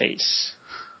interface.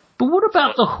 But what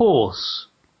about the horse?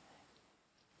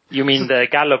 You mean the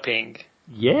galloping?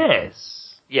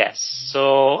 Yes. Yes.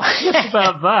 So what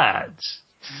about that?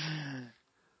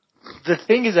 The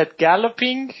thing is that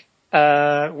galloping,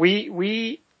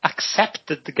 we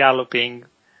accepted the galloping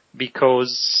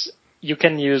because you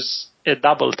can use a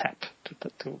double tap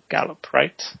to gallop,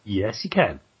 right? Yes, you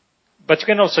can. But you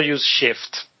can also use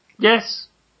shift. Yes.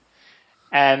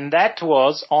 And that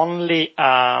was only,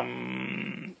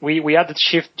 we added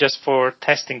shift just for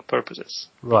testing purposes.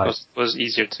 Right. Because it was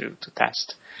easier to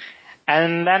test.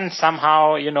 And then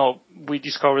somehow, we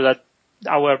discovered that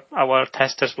our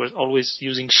testers were always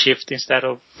using shift instead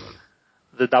of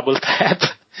the double tap.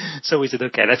 So we said,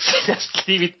 okay, let's just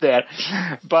leave it there.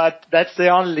 But that's the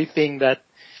only thing that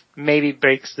maybe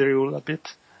breaks the rule a bit.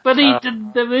 But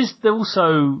there is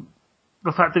also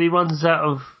the fact that he runs out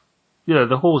of,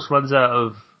 the horse runs out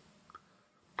of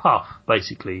puff,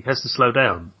 basically. He has to slow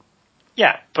down.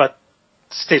 Yeah, but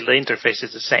still the interface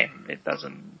is the same. It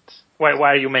doesn't... Why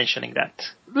are you mentioning that?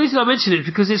 The reason I mention it is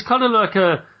because it's kind of like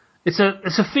it's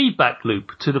a feedback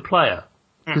loop to the player.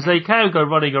 Because they can go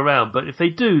running around, but if they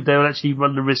do, they'll actually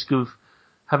run the risk of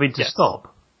having to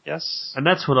stop. Yes. And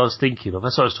that's what I was thinking of.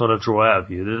 That's what I was trying to draw out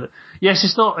of you. Yes,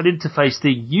 it's not an interface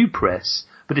thing you press,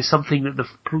 but it's something that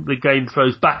the game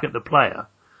throws back at the player.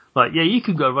 Like, yeah, you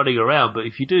can go running around, but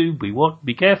if you do,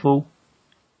 be careful.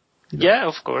 Yeah,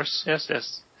 of course.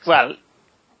 Yes. Well,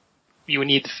 you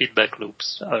need feedback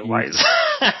loops, otherwise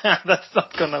that's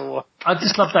not gonna work. I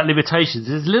just love that limitation.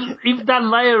 There's even that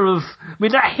layer of,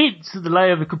 that hints at the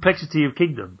layer of the complexity of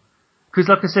Kingdom. Because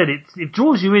like I said, it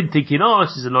draws you in thinking, oh,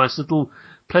 this is a nice little,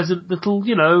 pleasant little,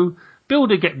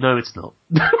 builder no, it's not.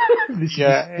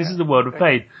 This is the world of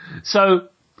pain. So,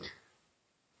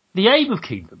 the aim of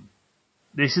Kingdom,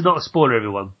 this is not a spoiler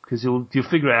everyone, because you'll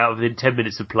figure it out within 10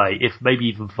 minutes of play, if maybe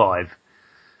even 5.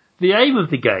 The aim of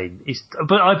the game is,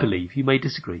 but I believe, you may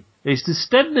disagree, is to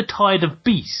stem the tide of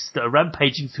beasts that are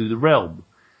rampaging through the realm.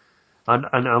 And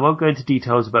I won't go into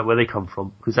details about where they come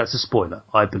from, because that's a spoiler,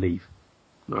 I believe.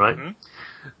 Alright?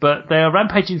 Mm-hmm. But they are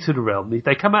rampaging through the realm.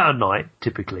 They come out at night,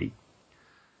 typically.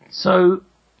 So,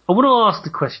 I want to ask the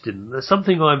question, there's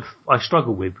something I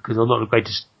struggle with, because I'm not the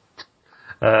greatest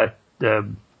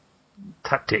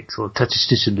tactics, or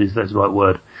statistician is that's the right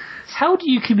word. How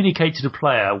do you communicate to the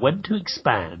player when to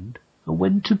expand and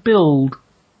when to build?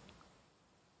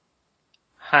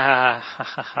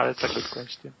 That's a good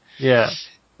question. Yeah.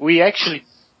 We actually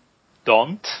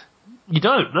don't. You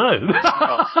don't? No.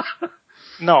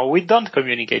 No, we don't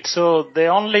communicate. So the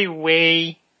only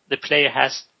way the player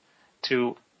has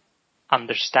to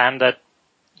understand that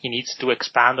he needs to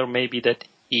expand, or maybe that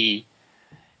he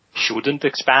shouldn't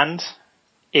expand,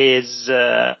 is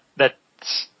that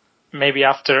maybe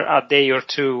after a day or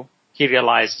two he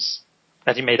realizes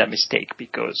that he made a mistake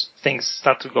because things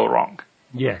start to go wrong.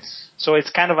 Yes. So it's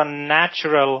kind of a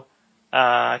natural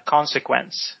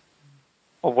consequence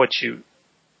of what you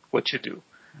do.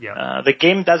 Yeah. The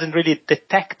game doesn't really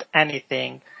detect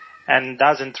anything and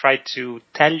doesn't try to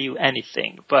tell you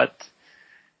anything, but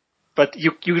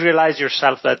you realize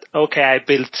yourself that, okay, I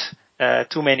built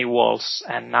too many walls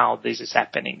and now this is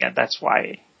happening, and that's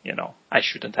why, I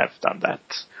shouldn't have done that.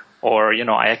 Or,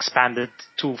 I expanded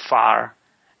too far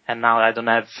and now I don't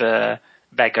have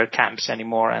beggar camps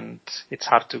anymore and it's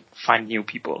hard to find new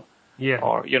people. Yeah.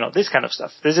 Or, this kind of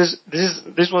stuff.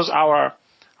 This was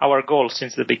our goal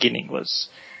since the beginning, was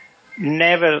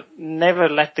never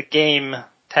let the game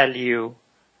tell you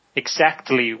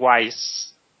exactly why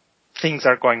things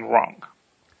are going wrong.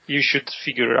 You should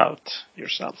figure it out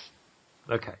yourself.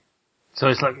 Okay. So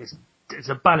it's like, it's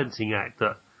a balancing act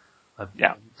that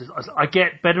I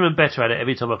get better and better at it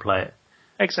every time I play it.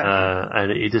 Exactly.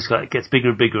 And it just gets bigger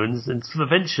and bigger, and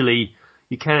eventually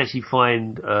you can actually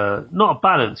find, not a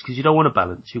balance, because you don't want a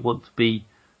balance. You want to be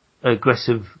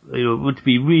aggressive, want to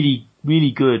be really,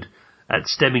 really good at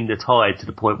stemming the tide to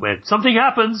the point where something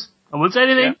happens, I won't say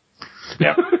anything.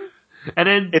 Yeah. And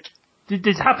then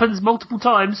this happens multiple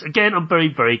times. Again, I'm very,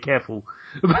 very careful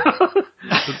about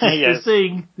this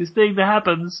thing that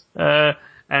happens,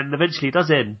 and eventually it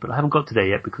does end, but I haven't got to there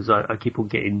yet because I keep on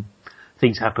getting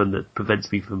things happen that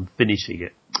prevents me from finishing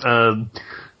it.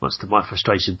 Much to my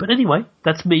frustration. But anyway,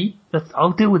 that's me.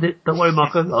 I'll deal with it. Don't worry,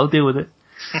 Marco. I'll deal with it.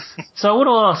 So I want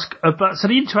to ask about,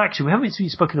 the interaction, we haven't really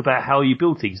spoken about how you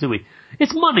build things, do we?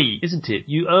 It's money, isn't it?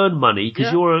 You earn money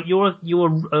because you're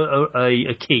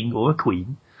a king or a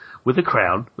queen with a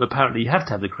crown. Apparently you have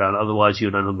to have the crown, otherwise you're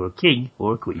no longer a king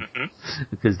or a queen. Mm-hmm.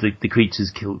 Because the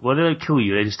creatures kill, well, they don't kill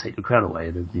you, they just take the crown away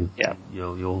and then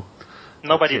you're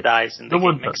nobody dies in the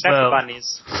game, except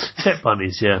bunnies. Except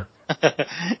bunnies, yeah.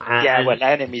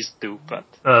 Enemies do, but...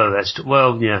 Oh, that's true.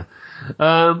 Well, yeah.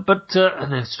 And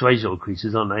they're strange little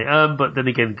creatures, aren't they? But then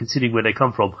again, considering where they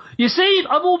come from. You see,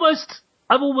 I've almost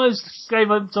gave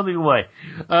something away.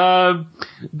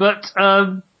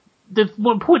 The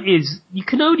one point is, you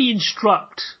can only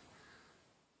instruct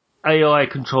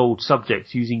AI-controlled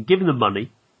subjects giving them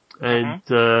money, and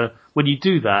when you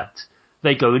do that,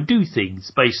 they go and do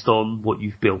things based on what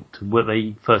you've built and what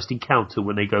they first encounter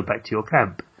when they go back to your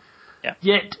camp. Yeah.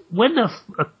 Yet, when a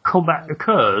combat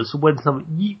occurs, when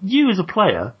you as a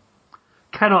player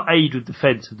cannot aid with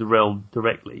defense of the realm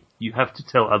directly. You have to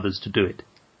tell others to do it.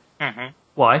 Mm-hmm.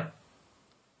 Why?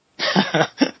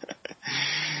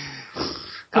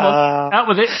 Come on, out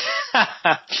with it.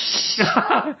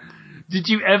 Did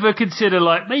you ever consider,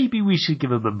 like, maybe we should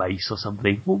give him a mace or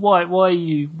something? Well,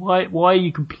 why are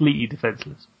you completely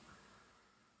defenseless?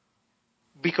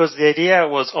 Because the idea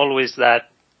was always that,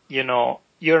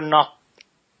 you're not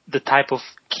the type of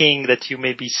king that you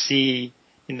maybe see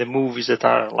in the movies that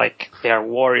are like, they are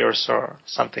warriors or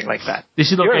something like that.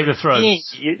 This is not Game of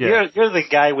Thrones. You're the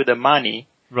guy with the money.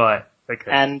 Right,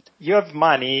 okay. And you have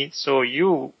money, so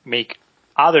you make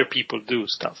other people do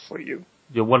stuff for you.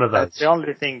 You're one of those. That's the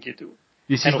only thing you do.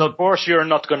 Of course, you're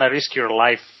not going to risk your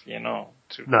life, to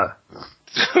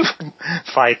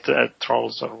fight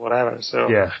trolls or whatever. So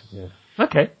yeah.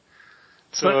 Okay.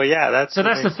 That's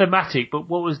the thematic. But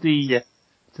what was the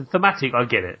thematic? I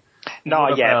get it. No,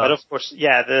 but of course,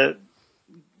 the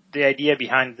idea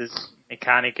behind this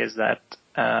mechanic is that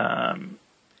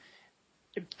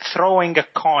throwing a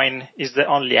coin is the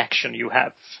only action you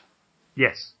have.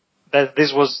 Yes.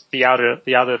 This was the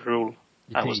other rule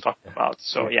I was talking about.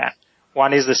 So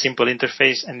one is the simple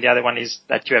interface, and the other one is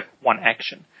that you have one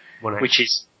action. Which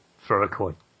is throw a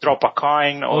coin, drop a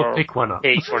coin, or pick one up,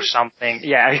 pay for something.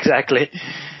 Yeah, exactly,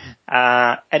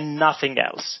 and nothing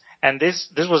else. And this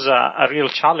was a real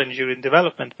challenge during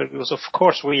development, because of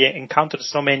course we encountered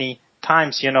so many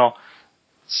times,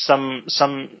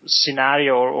 some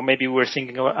scenario, or maybe we were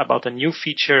thinking about a new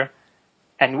feature,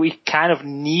 and we kind of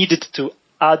needed to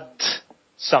add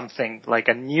something like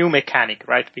a new mechanic,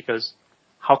 right? Because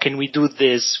how can we do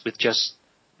this with just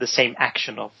the same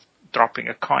action of dropping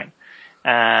a coin?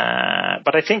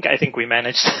 But I think we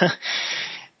managed,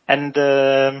 and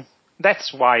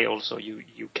that's why also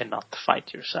you cannot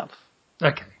fight yourself.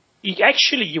 Okay.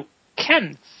 You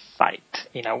can fight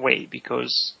in a way,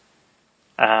 because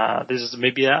this is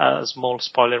maybe a small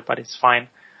spoiler, but it's fine.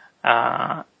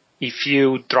 If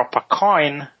you drop a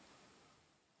coin,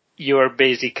 you're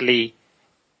basically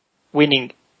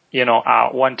winning, a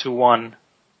 1-to-1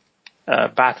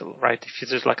 battle, right?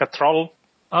 If it's like a troll.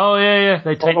 Oh yeah,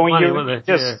 they take money, won't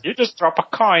they? You just drop a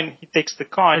coin, he takes the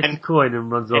coin, and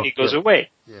runs off, and he goes away.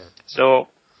 Yeah. So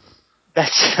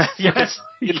that's you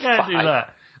can't do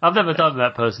that. I've never done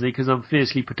that personally, because I'm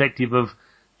fiercely protective of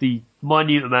the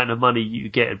minute amount of money you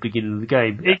get at the beginning of the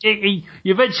game. Yeah.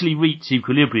 You eventually reach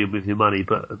equilibrium with your money,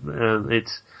 but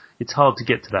it's hard to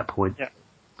get to that point. Yeah,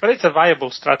 but it's a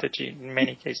viable strategy in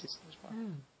many cases as well.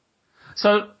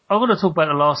 So I want to talk about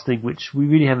the last thing, which we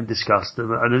really haven't discussed,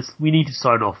 and we need to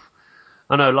sign off.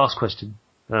 I know, last question,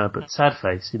 but sad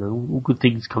face. All good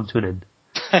things come to an end.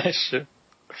 Sure.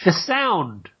 The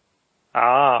sound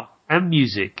and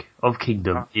music of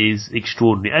Kingdom is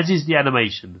extraordinary, as is the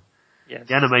animation. Yes.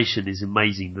 The animation is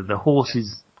amazing. The horse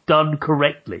is done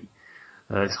correctly.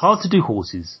 It's hard to do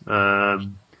horses. It's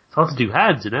hard to do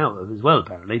hands as well,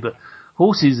 apparently, but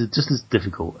horses are just as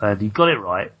difficult, and you've got it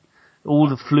right. All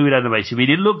the fluid animation. I mean,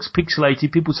 it looks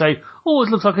pixelated. People say, it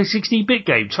looks like a 16-bit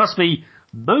game. Trust me,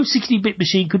 no 16-bit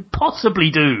machine could possibly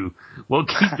do what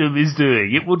Kingdom is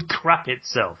doing. It would crap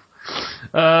itself.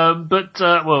 But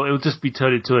it will just be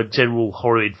turned into a general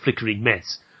horrid, flickering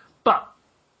mess. But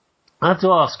I have to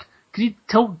ask, could you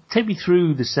take me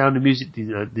through the sound and music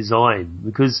design?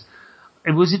 Because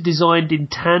was it designed in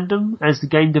tandem as the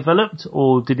game developed,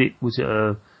 or was it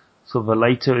a sort of a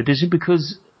later edition?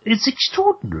 Because it's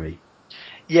extraordinary.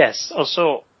 Yes.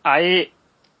 Also, I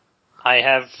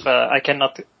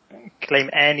cannot claim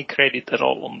any credit at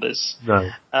all on this.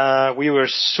 No. We were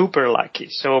super lucky.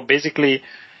 So basically,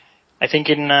 I think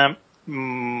in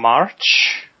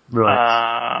March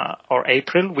or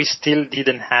April, we still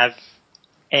didn't have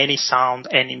any sound,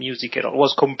 any music at all. It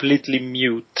was completely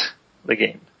mute, the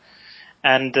game.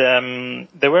 And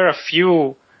there were a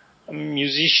few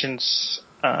musicians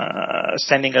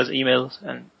sending us emails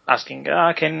and asking,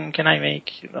 can I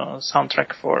make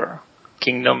soundtrack for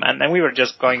Kingdom? And then we were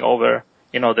just going over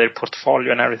their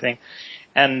portfolio and everything.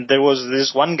 And there was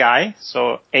this one guy,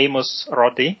 so Amos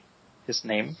Roddy, his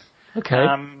name. Okay.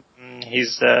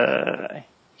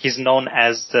 He's known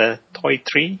as the Toy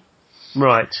Tree.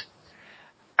 Right.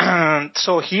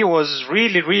 So he was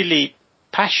really, really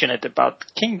passionate about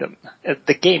Kingdom,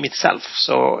 the game itself.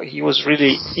 So he was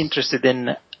really interested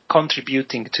in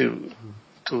contributing to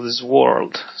this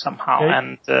world somehow,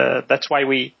 and that's why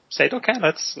we said, okay,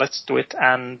 let's do it.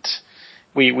 And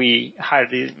we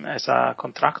hired him as a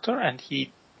contractor, and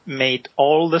he made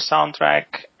all the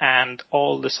soundtrack and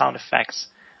all the sound effects,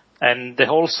 and the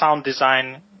whole sound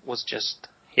design was just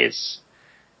his.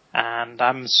 And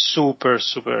I'm super,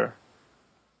 super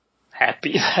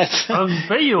happy that.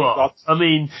 There you are. I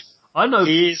mean, I know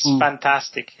he's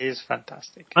fantastic. He's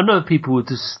fantastic. I know people would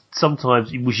just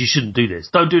sometimes, well, you shouldn't do this.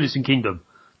 Don't do this in Kingdom.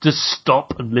 Just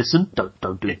stop and listen. Don't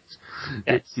do this.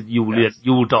 Yes. You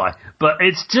will die. But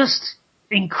it's just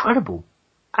incredible.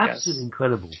 Absolutely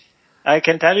incredible. I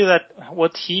can tell you that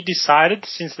what he decided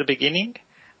since the beginning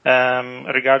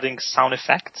regarding sound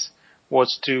effects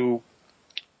was to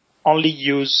only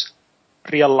use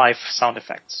real life sound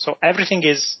effects. So everything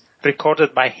is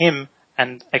recorded by him,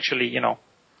 and actually,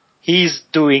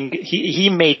 he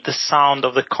made the sound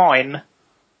of the coin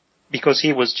because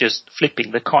he was just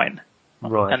flipping the coin.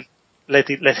 Right. And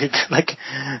letting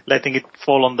it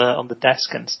fall on the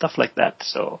desk and stuff like that.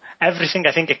 So everything,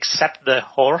 I think, except the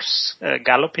horse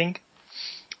galloping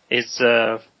is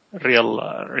real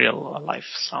life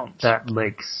sounds. It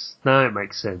makes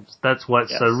sense. That's why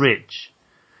it's so rich.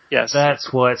 Yes.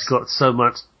 That's why it's got so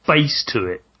much bass to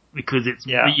it, because it's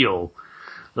real.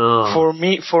 Oh. For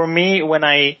me,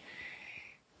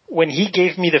 when he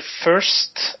gave me the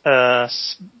first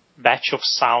batch of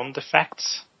sound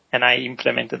effects and I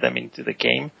implemented them into the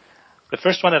game, the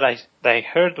first one that I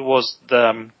heard was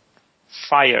the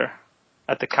fire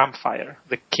at the campfire,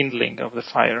 the kindling of the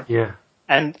fire. Yeah.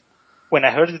 And when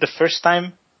I heard it the first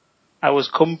time, I was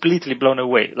completely blown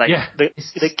away.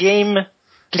 The game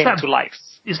came to life.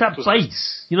 It's that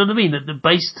bass, you know what I mean? The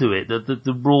bass to it,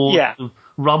 the raw the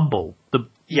rumble, that.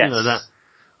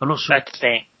 I'm not sure. That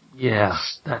thing. Yeah.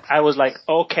 I was like,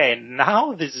 okay,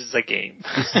 now this is a game.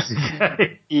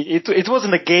 It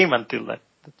wasn't a game until that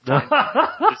time.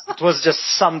 It was just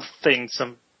something,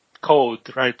 some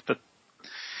code, right? But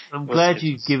I'm glad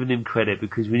you've given him credit,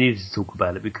 because we needed to talk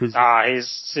about it, because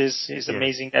he's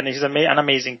amazing, and he's an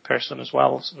amazing person as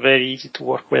well. It's very easy to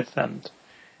work with, and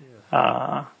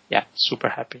super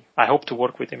happy. I hope to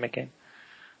work with him again.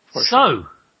 So,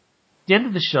 the end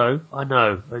of the show. I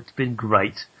know it's been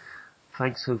great.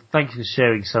 Thank you for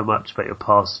sharing so much about your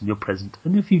past and your present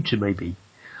and your future, maybe.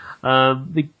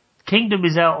 The Kingdom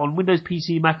is out on Windows,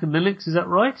 PC, Mac, and Linux. Is that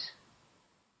right?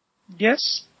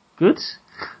 Yes. Good.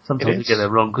 Sometimes we get that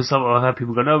wrong, because I've had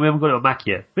people go, "No, we haven't got it on Mac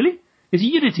yet." Really? It's a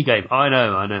Unity game. I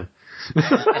know.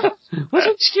 What's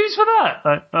the excuse for that?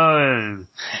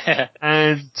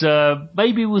 And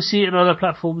maybe we'll see it on other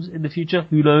platforms in the future.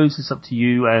 Who knows? It's up to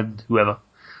you and whoever.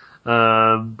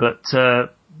 But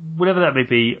whatever that may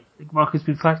be, Mark, it's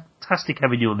been fantastic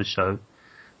having you on the show.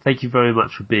 Thank you very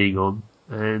much for being on,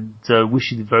 and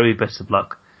wish you the very best of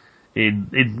luck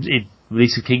in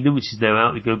Release of Kingdom, which is now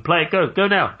out. You go and play it. Go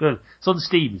now. Go. It's on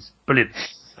Steam. It's brilliant.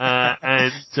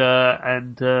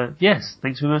 Yes,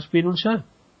 thanks very much for being on the show.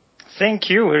 Thank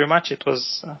you very much. It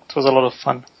was a lot of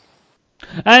fun.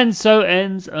 And so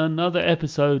ends another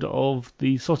episode of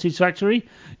the Sausage Factory.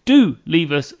 Do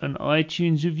leave us an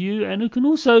iTunes review, and you can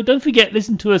also, don't forget,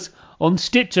 listen to us on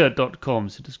Stitcher.com.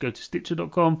 So just go to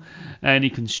Stitcher.com and you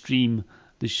can stream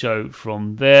the show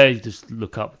from there. You just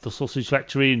look up the Sausage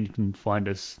Factory and you can find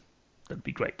us. That'd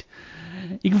be great.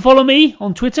 You can follow me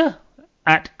on Twitter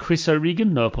at Chris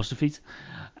O'Regan, no apostrophes.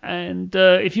 And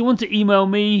if you want to email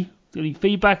me any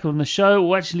feedback on the show,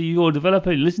 or actually you're a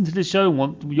developer, you listen to the show and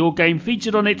want your game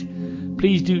featured on it,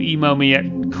 please do email me at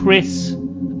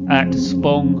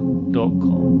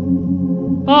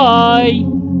chris@spong.com.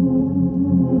 Bye!